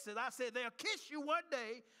the text says. I said they'll kiss you one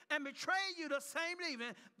day and betray you the same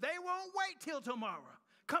evening. They won't wait till tomorrow.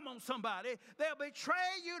 Come on, somebody. They'll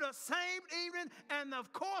betray you the same evening. And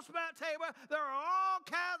of course, Mount Tabor, there are all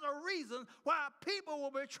kinds of reasons why people will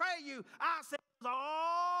betray you. I said there's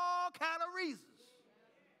all kinds of reasons.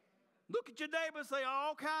 Look at your neighbor and say,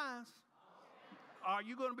 all kinds. Are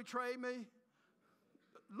you going to betray me?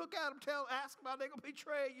 Look at them, ask them how they're going to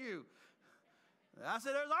betray you. I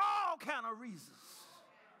said, there's all kind of reasons.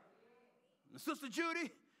 Sister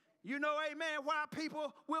Judy, you know, amen, why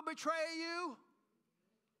people will betray you?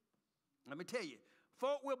 Let me tell you,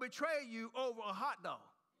 folk will betray you over a hot dog.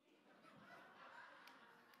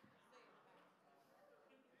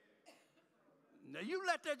 Now, you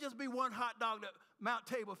let that just be one hot dog that Mount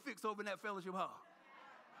Tabor fixed over in that fellowship hall.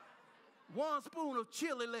 1 spoon of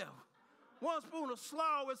chili left. 1 spoon of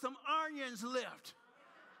slaw with some onions left.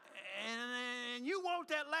 And you want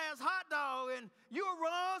that last hot dog, and you'll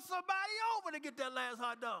run somebody over to get that last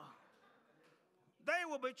hot dog. They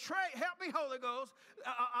will betray, help me, Holy Ghost,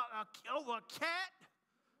 over a cat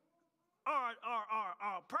or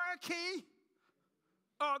a parakeet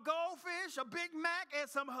or a goldfish, a Big Mac, and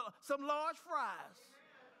some large fries.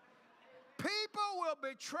 People will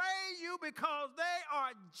betray you because they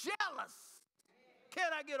are jealous.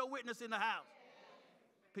 Can I get a witness in the house?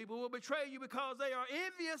 People will betray you because they are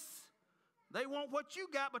envious. They want what you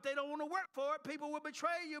got, but they don't want to work for it. People will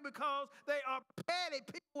betray you because they are petty.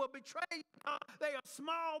 People will betray you because they are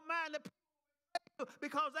small-minded.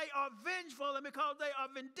 Because they are vengeful and because they are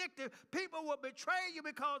vindictive. People will betray you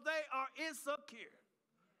because they are insecure.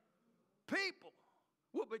 People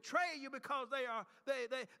will betray you because they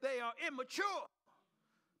are immature.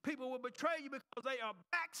 People will betray you because they are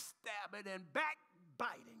backstabbing and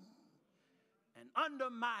backbiting and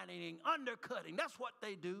undermining and undercutting. That's what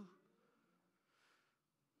they do.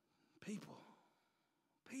 People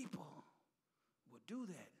will do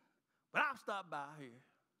that. But I've stopped by here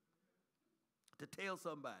to tell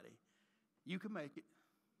somebody, you can make it.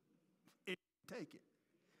 Take it.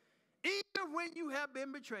 Even when you have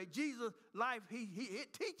been betrayed, Jesus' life,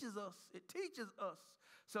 it teaches us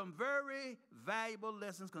some very valuable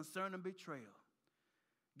lessons concerning betrayal.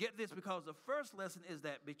 Get this, because the first lesson is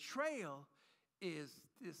that betrayal is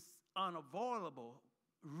this unavoidable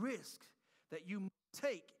risk that you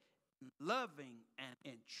take in loving and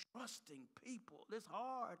in trusting people. It's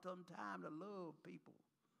hard sometimes to love people.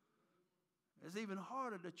 It's even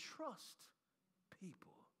harder to trust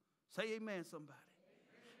people. Say amen, somebody.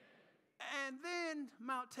 Amen. And then,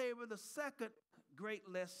 Mount Tabor, the second great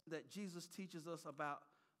lesson that Jesus teaches us about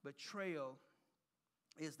betrayal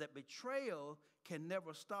is that betrayal can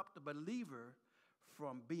never stop the believer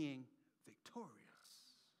from being victorious.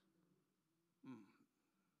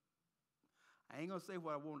 I ain't going to say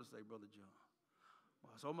what I want to say, Brother John.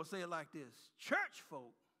 So I'm going to say it like this. Church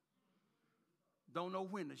folk don't know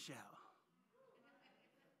when to shout.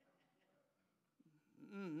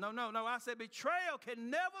 No. I said betrayal can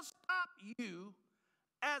never stop you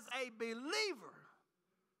as a believer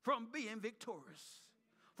from being victorious.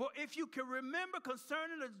 For if you can remember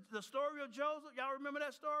concerning the story of Joseph, y'all remember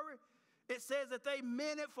that story? It says that they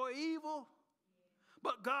meant it for evil,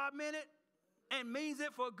 but God meant it and means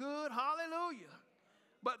it for good. Hallelujah.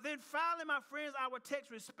 But then finally, my friends, our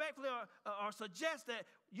text respectfully or suggests that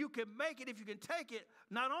you can make it if you can take it,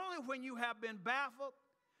 not only when you have been baffled,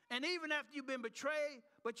 and even after you've been betrayed,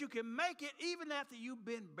 but you can make it even after you've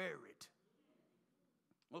been buried.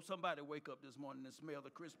 Well, somebody wake up this morning and smell the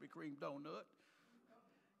Krispy Kreme donut.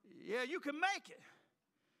 Yeah, you can make it.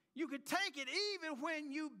 You can take it even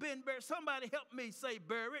when you've been buried. Somebody help me say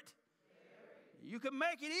buried. You can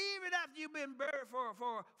make it even after you've been buried. For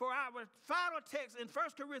our final text in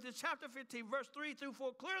 1 Corinthians chapter 15, verse 3 through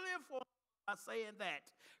 4, clearly informed by saying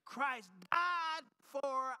that Christ died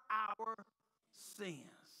for our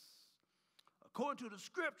sins, according to the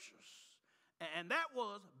scriptures, and that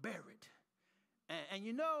was buried. And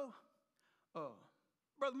you know,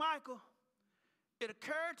 Brother Michael, it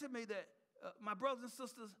occurred to me that my brothers and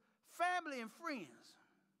sisters, family and friends,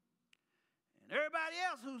 and everybody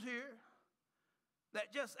else who's here,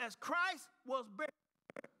 that just as Christ was buried,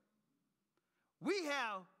 we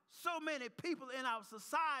have so many people in our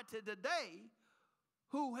society today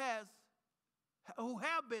who have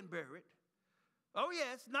been buried. Oh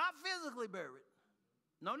yes, not physically buried.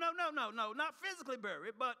 No, not physically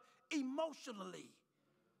buried, but emotionally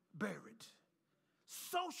buried,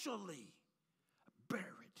 socially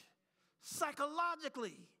buried,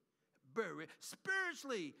 psychologically buried,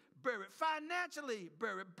 spiritually buried, financially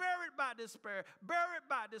buried by despair, buried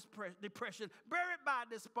by depression, buried by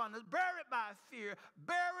despondence, buried by fear,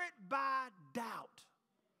 buried by doubt.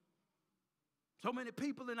 So many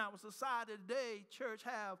people in our society today, church,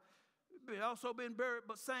 have also been buried.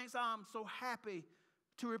 But saints, I'm so happy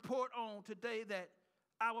to report on today that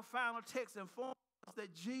our final text informs us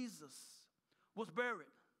that Jesus was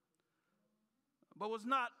buried, but was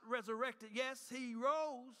not resurrected. Yes, he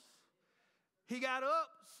rose. He got up.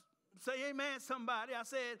 Say amen, somebody. I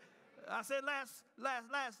said the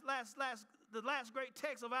last great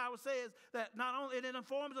text of ours says that not only it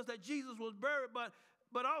informs us that Jesus was buried, but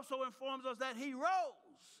also informs us that he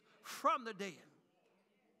rose from the dead.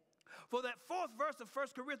 For that fourth verse of 1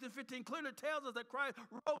 Corinthians 15 clearly tells us that Christ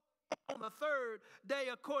rose on the third day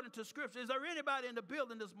according to Scripture. Is there anybody in the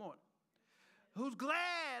building this morning who's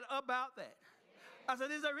glad about that? I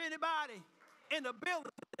said, is there anybody in the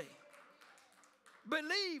building today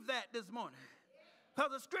believe that this morning?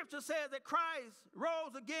 Because the Scripture says that Christ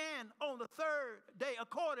rose again on the third day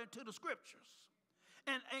according to the Scriptures.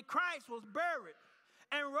 And Christ was buried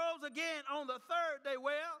and rose again on the third day.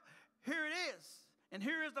 Well, here it is. And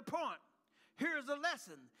here is the point. Here is the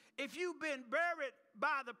lesson. If you've been buried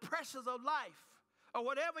by the pressures of life, or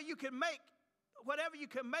whatever you can make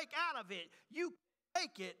out of it, you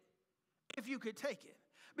take it if you could take it.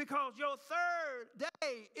 Because your third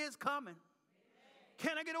day is coming.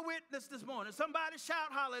 Can I get a witness this morning? Somebody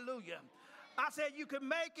shout hallelujah. I said you can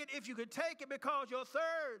make it if you could take it, because your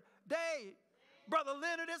third day, Brother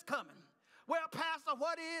Leonard, is coming. Well, Pastor,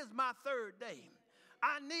 what is my third day?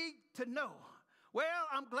 I need to know. Well,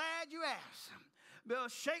 I'm glad you asked. Bill,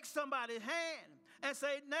 shake somebody's hand and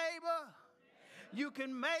say, neighbor, you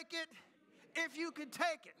can make it if you can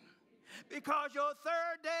take it, because your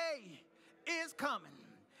third day is coming.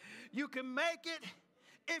 You can make it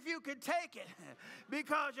if you can take it,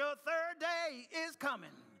 because your third day is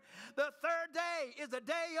coming. The third day is a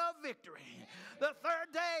day of victory. The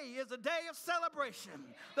third day is a day of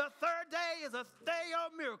celebration. The third day is a day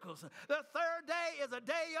of miracles. The third day is a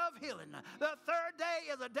day of healing. The third day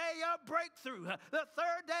is a day of breakthrough. The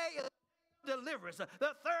third day is deliverance.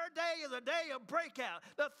 The third day is a day of breakout.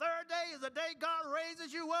 The third day is a day God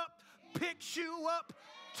raises you up, picks you up,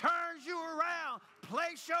 turns you around,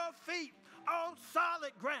 place your feet on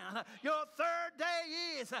solid ground. Your third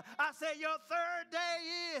day is, I said, your third day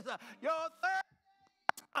is, your third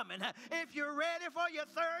coming. If you're ready for your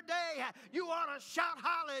third day, you ought to shout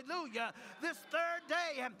hallelujah. This third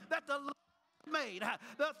day that the Lord made.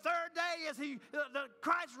 The third day is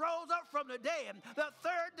Christ rose up from the dead. The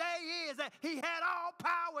third day is that he had all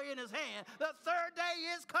power in his hand. The third day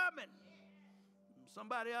is coming.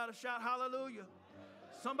 Somebody ought to shout hallelujah.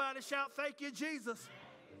 Somebody shout thank you, Jesus.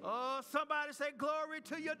 Oh, somebody say glory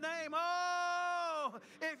to your name. Oh,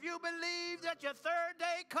 if you believe that your third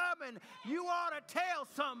day coming, you ought to tell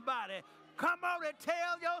somebody. Come on and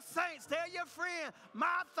tell your saints, tell your friend,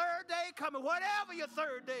 my third day coming, whatever your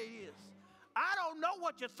third day is. I don't know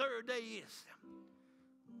what your third day is,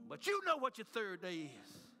 but you know what your third day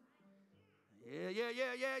is.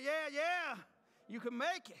 Yeah. You can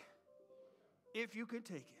make it if you can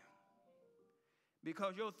take it.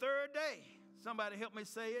 Because your third day, somebody help me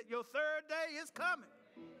say it, your third day is coming.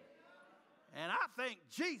 And I thank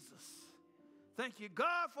Jesus. Thank you,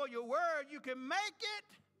 God, for your word. You can make it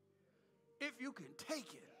if you can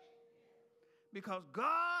take it. Because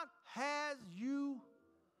God has you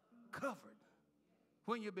covered.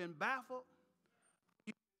 When you've been baffled,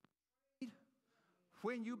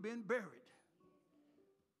 when you've been buried,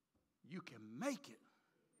 you can make it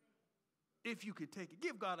if you can take it.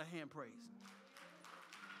 Give God a hand praise.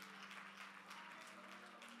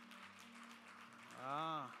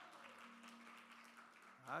 I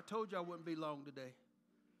told you I wouldn't be long today.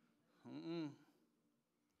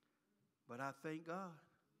 But I thank God.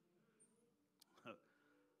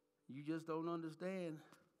 You just don't understand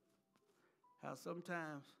how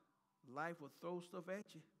sometimes life will throw stuff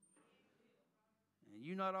at you. And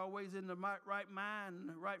you're not always in the right mind,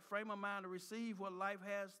 the right frame of mind to receive what life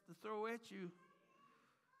has to throw at you.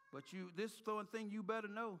 But this throwing thing, you better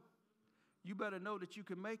know. You better know that you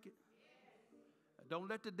can make it. Don't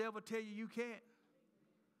let the devil tell you can't.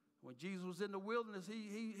 When Jesus was in the wilderness,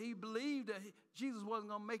 he believed that Jesus wasn't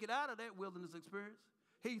going to make it out of that wilderness experience.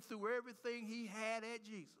 He threw everything he had at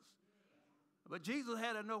Jesus. But Jesus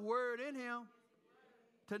had enough word in him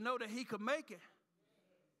to know that he could make it.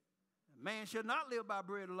 Man should not live by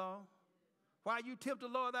bread alone. Why you tempt the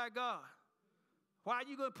Lord thy God? Why are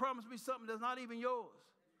you going to promise me something that's not even yours?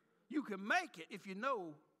 You can make it if you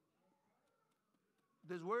know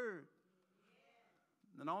this word.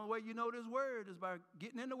 And the only way you know this word is by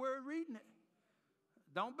getting in the word, reading it.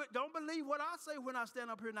 Don't believe what I say when I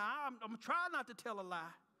stand up here now. I'm trying not to tell a lie.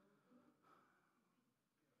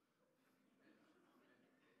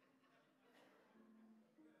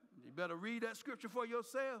 You better read that scripture for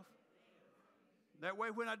yourself. That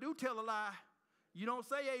way when I do tell a lie, you don't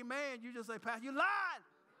say amen. You just say, Pastor, you lied.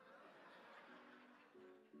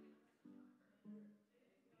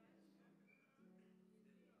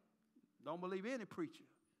 Don't believe any preacher.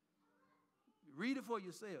 Read it for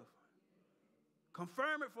yourself.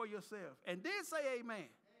 Confirm it for yourself. And then say amen. Amen.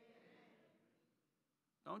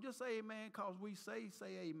 Don't just say amen because we say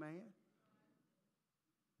amen.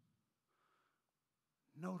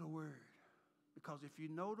 Know the word. Because if you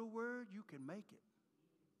know the word, you can make it.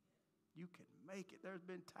 You can make it. There's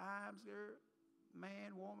been times there,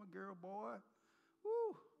 man, woman, girl, boy,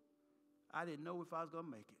 I didn't know if I was going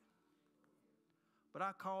to make it. But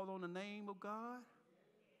I called on the name of God,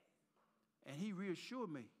 and he reassured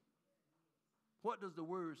me. What does the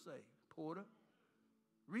word say, Porter?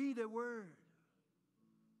 Read the word,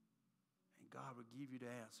 and God will give you the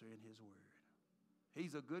answer in his word.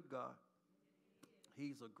 He's a good God.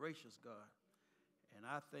 He's a gracious God. And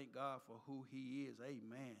I thank God for who he is.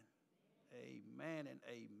 Amen. Amen and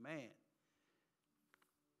amen.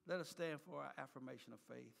 Let us stand for our affirmation of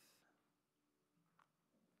faith.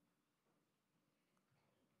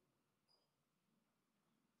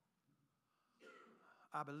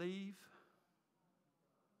 I believe.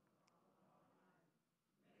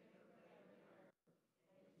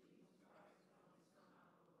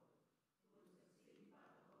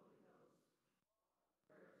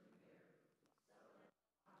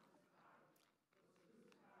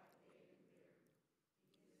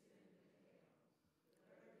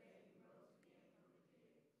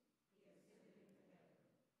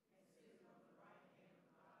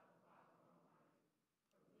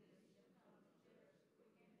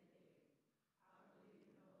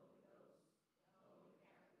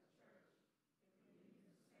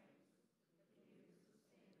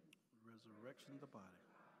 resurrection of the body.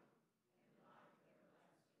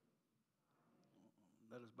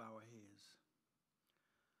 Let us bow our heads.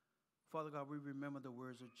 Father God, we remember the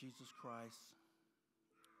words of Jesus Christ.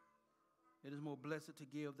 It is more blessed to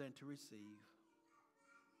give than to receive.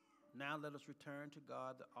 Now let us return to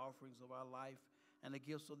God the offerings of our life and the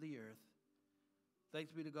gifts of the earth.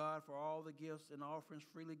 Thanks be to God for all the gifts and offerings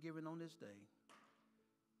freely given on this day.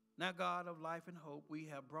 Now, God of life and hope, we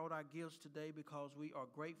have brought our gifts today because we are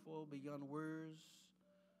grateful beyond words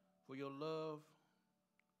for your love,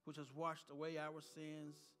 which has washed away our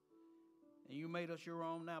sins, and you made us your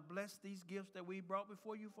own. Now, bless these gifts that we brought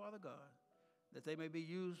before you, Father God, that they may be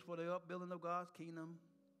used for the upbuilding of God's kingdom.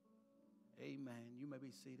 Amen. You may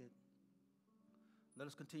be seated. Let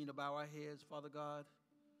us continue to bow our heads, Father God.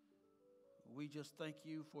 We just thank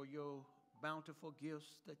you for your bountiful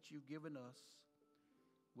gifts that you've given us.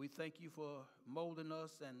 We thank you for molding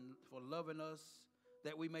us and for loving us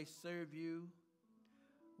that we may serve you.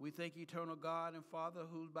 We thank you, eternal God and Father,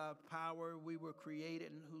 whose by power we were created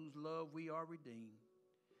and whose love we are redeemed,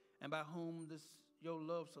 and by whom your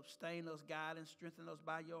love sustain us, guide, and strengthen us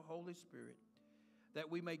by your Holy Spirit, that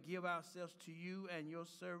we may give ourselves to you and your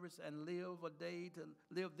service and live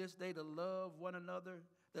this day to love one another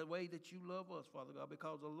the way that you love us, Father God,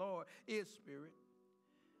 because the Lord is Spirit.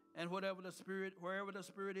 And wherever the Spirit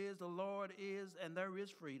is, the Lord is, and there is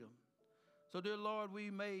freedom. So, dear Lord,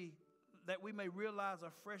 we may realize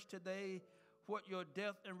afresh today what your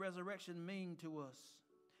death and resurrection mean to us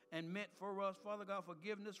and meant for us, Father God,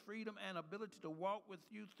 forgiveness, freedom, and ability to walk with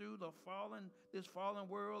you through this fallen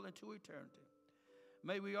world into eternity.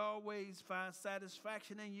 May we always find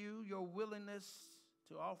satisfaction in you, your willingness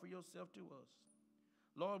to offer yourself to us.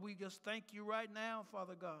 Lord, we just thank you right now,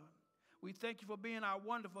 Father God. We thank you for being our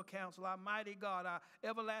wonderful counselor, our mighty God, our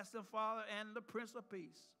everlasting Father, and the Prince of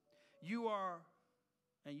Peace. You are,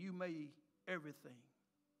 and you made everything.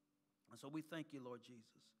 And so we thank you, Lord Jesus.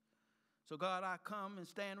 So, God, I come and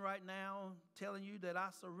stand right now telling you that I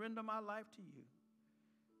surrender my life to you.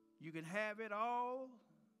 You can have it all,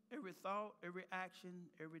 every thought, every action,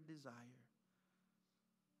 every desire.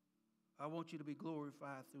 I want you to be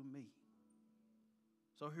glorified through me.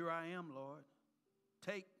 So here I am, Lord.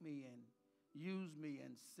 Take me and use me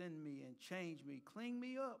and send me and change me. Clean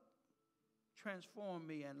me up. Transform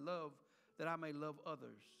me and love that I may love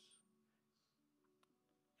others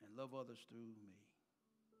and love others through me.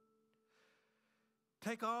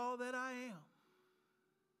 Take all that I am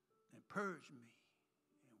and purge me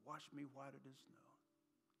and wash me whiter than snow.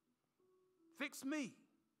 Fix me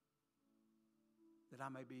that I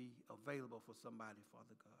may be available for somebody,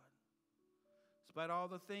 Father God. Despite all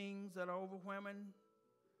the things that are overwhelming,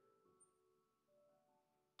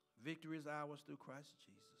 victory is ours through Christ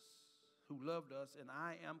Jesus, who loved us, and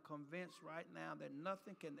I am convinced right now that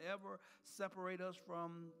nothing can ever separate us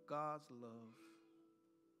from God's love,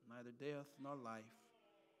 neither death nor life,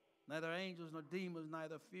 neither angels nor demons,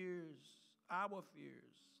 neither our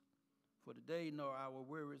fears for today nor our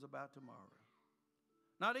worries about tomorrow.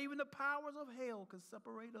 Not even the powers of hell can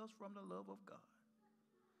separate us from the love of God.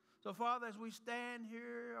 So, Father, as we stand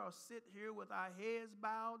here or sit here with our heads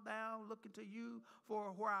bowed down, looking to you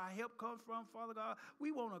for where our help comes from, Father God,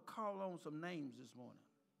 we want to call on some names this morning.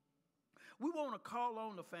 We want to call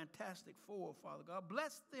on the Fantastic Four, Father God.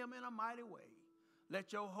 Bless them in a mighty way.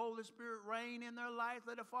 Let your Holy Spirit reign in their life.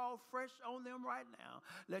 Let it fall fresh on them right now.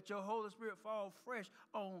 Let your Holy Spirit fall fresh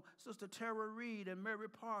on Sister Tara Reed and Mary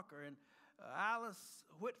Parker and Alice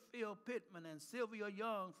Whitfield Pittman and Sylvia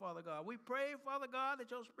Young, Father God. We pray, Father God, that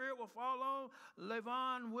your Spirit will fall on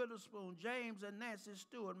Levon Witherspoon, James and Nancy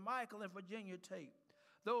Stewart, Michael and Virginia Tate,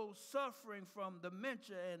 those suffering from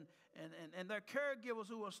dementia and their caregivers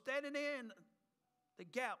who are standing in the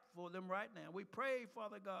gap for them right now. We pray,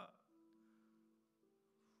 Father God,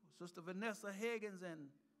 for Sister Vanessa Higgins and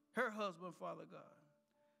her husband, Father God.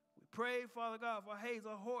 We pray, Father God, for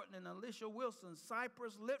Hazel Horton and Alicia Wilson,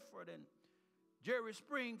 Cypress Litford and Jerry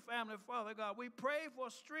Spring family, Father God. We pray for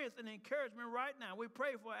strength and encouragement right now. We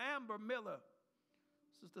pray for Amber Miller,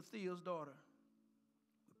 Sister Thea's daughter.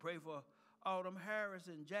 We pray for Autumn Harris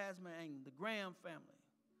and Jasmine and the Graham family.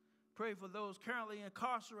 Pray for those currently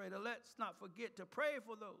incarcerated. Let's not forget to pray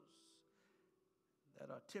for those that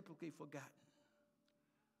are typically forgotten.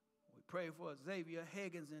 We pray for Xavier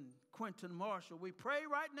Higgins and Quentin Marshall. We pray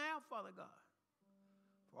right now, Father God,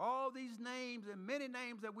 for all these names and many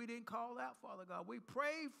names that we didn't call out, Father God. We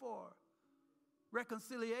pray for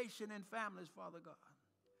reconciliation in families, Father God.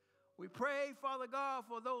 We pray, Father God,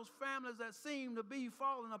 for those families that seem to be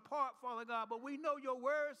falling apart, Father God. But we know your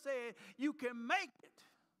word said you can make it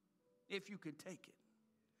if you can take it.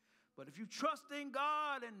 But if you trust in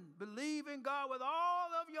God and believe in God with all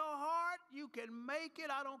of your heart, you can make it.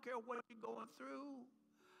 I don't care what you're going through.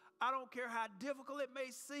 I don't care how difficult it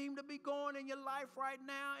may seem to be going in your life right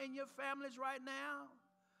now, in your families right now.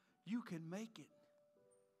 You can make it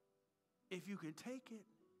if you can take it.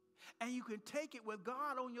 And you can take it with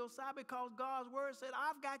God on your side because God's word said,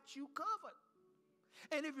 I've got you covered.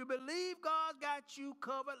 And if you believe God's got you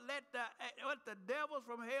covered, let the devils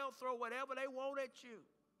from hell throw whatever they want at you.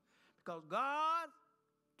 Because God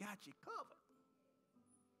got you covered.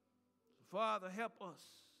 So Father, help us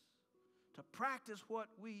to practice what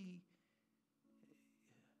we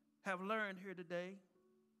have learned here today.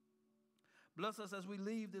 Bless us as we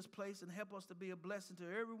leave this place and help us to be a blessing to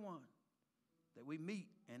everyone that we meet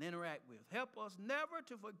and interact with. Help us never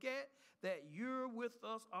to forget that you're with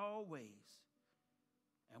us always.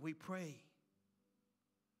 And we pray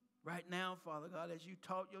right now, Father God, as you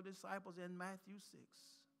taught your disciples in Matthew 6.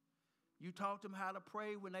 You taught them how to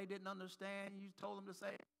pray when they didn't understand. You told them to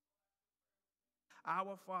say,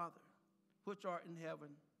 Our Father, which art in heaven,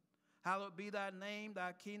 hallowed be thy name,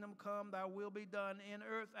 thy kingdom come, thy will be done in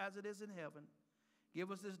earth as it is in heaven.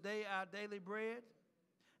 Give us this day our daily bread,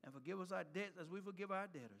 and forgive us our debts as we forgive our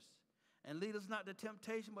debtors. And lead us not to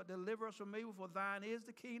temptation, but deliver us from evil. For thine is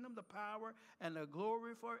the kingdom, the power, and the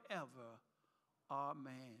glory forever.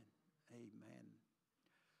 Amen. Amen.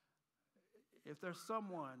 If there's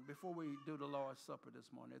someone, before we do the Lord's Supper this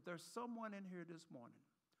morning, if there's someone in here this morning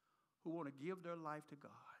who want to give their life to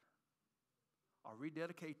God or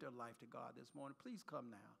rededicate their life to God this morning, please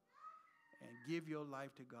come now and give your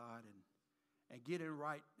life to God and get in the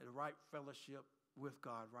right fellowship with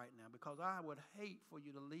God right now, because I would hate for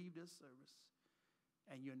you to leave this service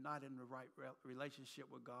and you're not in the right relationship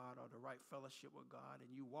with God or the right fellowship with God,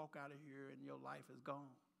 and you walk out of here and your life is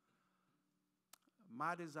gone.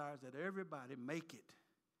 My desire is that everybody make it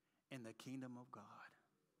in the kingdom of God.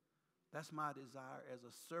 That's my desire as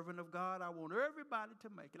a servant of God. I want everybody to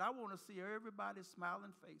make it. I want to see everybody's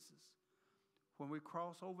smiling faces when we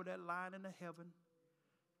cross over that line into heaven.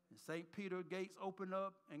 And St. Peter's gates open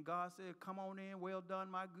up, and God said, come on in, well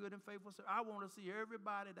done, my good and faithful servant. I want to see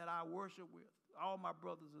everybody that I worship with, all my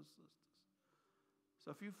brothers and sisters.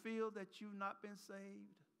 So if you feel that you've not been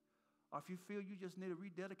saved, or if you feel you just need to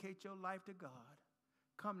rededicate your life to God,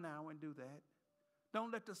 come now and do that.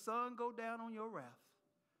 Don't let the sun go down on your wrath,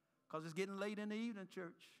 because it's getting late in the evening,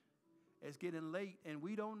 church. It's getting late, and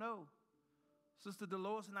we don't know. Sister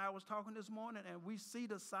Dolores and I was talking this morning, and we see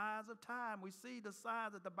the signs of time. We see the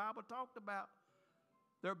signs that the Bible talked about.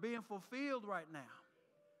 They're being fulfilled right now.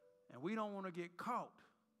 And we don't want to get caught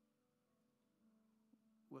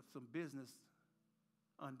with some business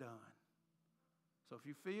undone. So if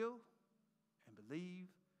you feel and believe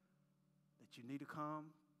that you need to come,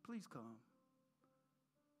 please come.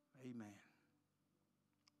 Amen.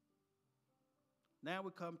 Now we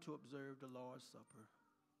come to observe the Lord's Supper.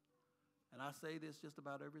 And I say this just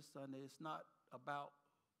about every Sunday. It's not about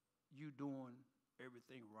you doing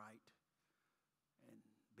everything right and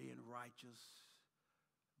being righteous.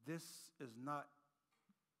 This is not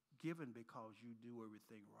given because you do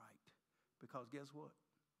everything right. Because guess what?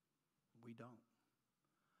 We don't.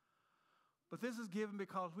 But this is given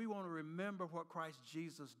because we want to remember what Christ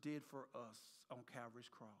Jesus did for us on Calvary's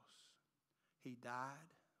cross. He died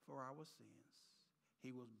for our sins.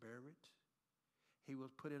 He was buried. He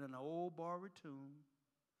was put in an old borrowed tomb.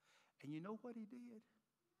 And you know what he did?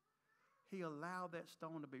 He allowed that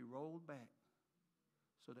stone to be rolled back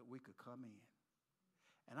so that we could come in.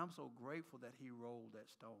 And I'm so grateful that he rolled that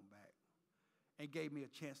stone back and gave me a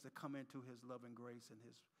chance to come into his loving grace and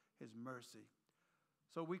his mercy.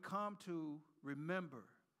 So we come to remember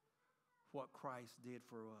what Christ did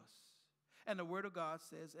for us. And the word of God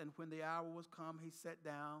says, and when the hour was come, he sat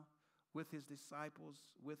down with his disciples,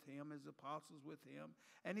 with him, his apostles with him.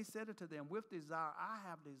 And he said unto them, with desire, I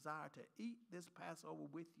have desire to eat this Passover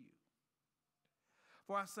with you.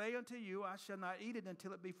 For I say unto you, I shall not eat it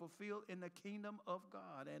until it be fulfilled in the kingdom of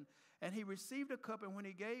God. And he received a cup, and when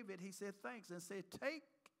he gave it, he said thanks, and said, take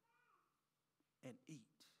and eat.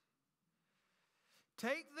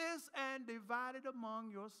 Take this and divide it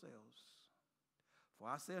among yourselves. For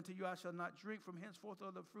I say unto you, I shall not drink from henceforth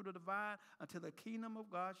of the fruit of the vine until the kingdom of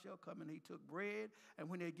God shall come. And he took bread, and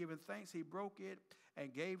when they had given thanks, he broke it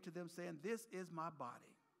and gave to them, saying, this is my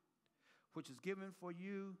body, which is given for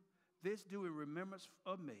you. This do in remembrance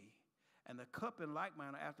of me. And the cup in like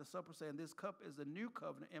manner after supper, saying, this cup is the new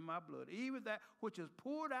covenant in my blood, even that which is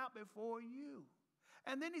poured out before you.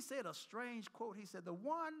 And then he said a strange quote. He said, the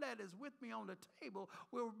one that is with me on the table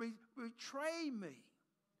will betray me.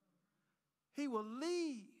 He will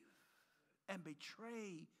leave and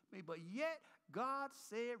betray me. But yet God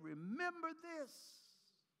said, remember this.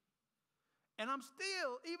 And I'm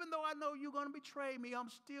still, even though I know you're going to betray me, I'm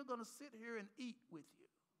still going to sit here and eat with you.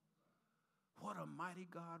 What a mighty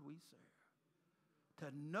God we serve.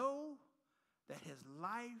 To know that his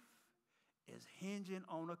life is hinging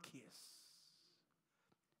on a kiss.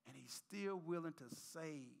 And he's still willing to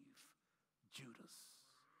save Judas.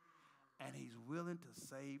 And he's willing to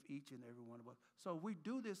save each and every one of us. So we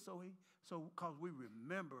do this because we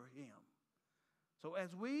remember him. So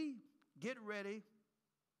as we get ready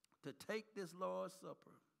to take this Lord's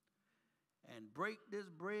Supper and break this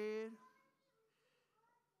bread,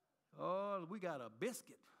 oh, we got a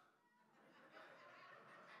biscuit.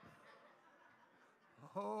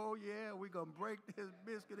 Oh, yeah, we're going to break this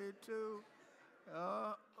biscuit in two.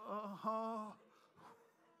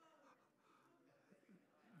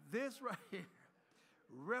 This right here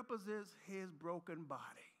represents his broken body.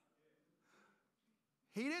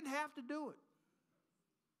 He didn't have to do it.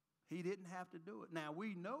 He didn't have to do it. Now,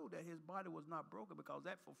 we know that his body was not broken because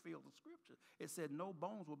that fulfilled the scripture. It said no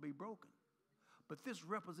bones will be broken. But this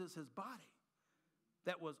represents his body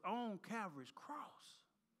that was on Calvary's cross.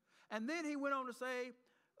 And then he went on to say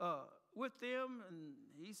with them, and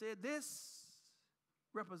he said, this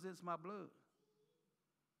represents my blood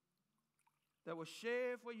that was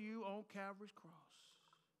shed for you on Calvary's cross.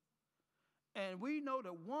 And we know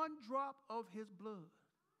that one drop of his blood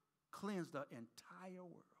cleansed the entire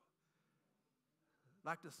world.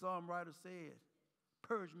 Like the psalm writer said,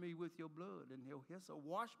 purge me with your blood, and he'll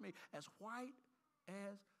wash me as white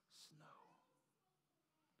as snow.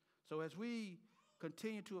 So as we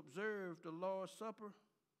continue to observe the Lord's Supper,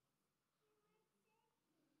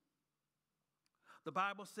 the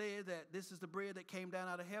Bible says that this is the bread that came down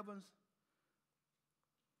out of heavens,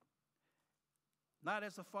 not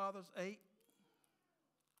as the fathers ate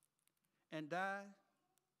and died,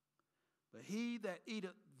 but he that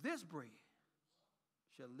eateth this bread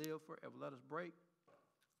shall live forever. Let us break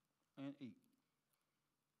and eat.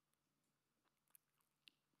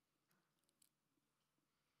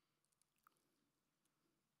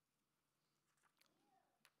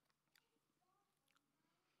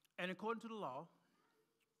 And according to the law,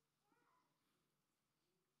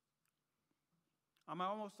 I might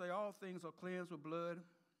almost say all things are cleansed with blood,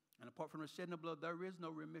 and apart from the shedding of blood, there is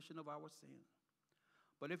no remission of our sin.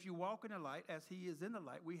 But if you walk in the light, as he is in the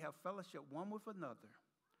light, we have fellowship one with another.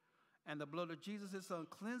 And the blood of Jesus, his son,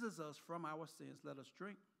 cleanses us from our sins. Let us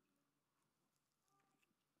drink.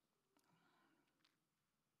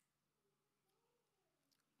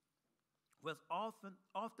 Well,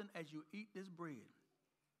 often as you eat this bread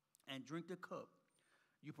and drink the cup,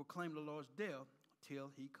 you proclaim the Lord's death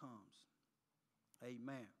till he comes.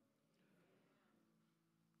 Amen.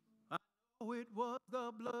 I know it was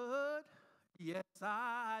the blood. Yes,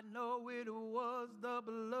 I know it was the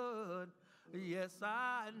blood. Yes,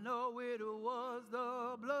 I know it was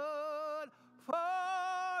the blood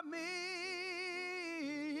for me.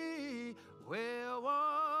 Well,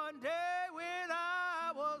 one day when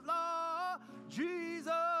I was lost, Jesus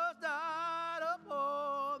died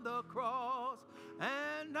upon the cross,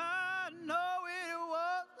 and I know it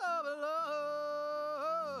was the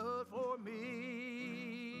blood for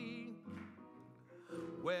me.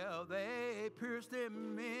 Well, they pierced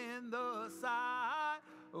him in the side.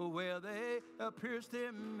 Well, they pierced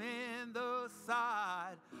him in the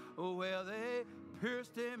side. Well, they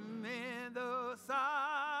pierced him in the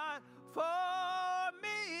side for me.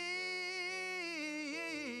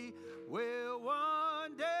 Well,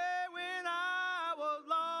 one day when I was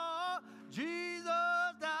lost, Jesus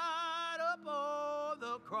died upon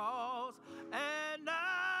the cross, and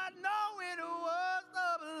I know it was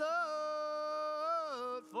the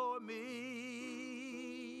blood for me.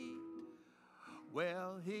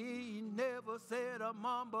 Well, he never said a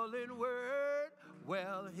mumbling word.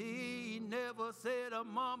 Well, he never said a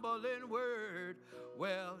mumbling word.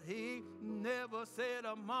 Well, he never said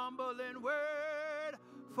a mumbling word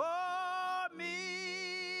for me.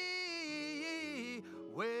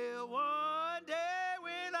 Well, one day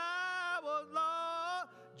when I was lost,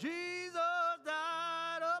 Jesus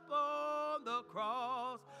died upon the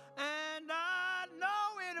cross, and I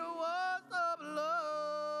know it was the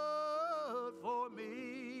blood for me.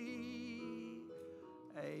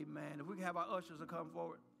 Amen. If we can have our ushers to come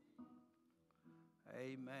forward.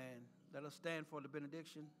 Amen. Let us stand for the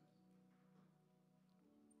benediction.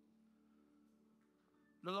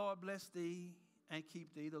 The Lord bless thee and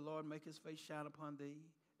keep thee. The Lord make his face shine upon thee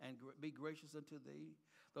and be gracious unto thee.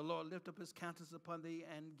 The Lord lift up his countenance upon thee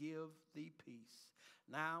and give thee peace.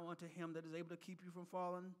 Now unto him that is able to keep you from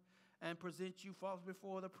falling and present you faultless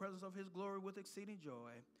before the presence of his glory with exceeding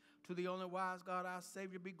joy, To the only wise God, our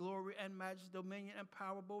Savior, be glory and majesty, dominion and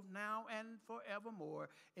power, both now and forevermore.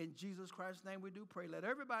 In Jesus Christ's name we do pray. Let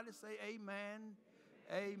everybody say amen,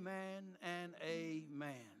 amen, and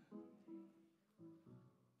amen.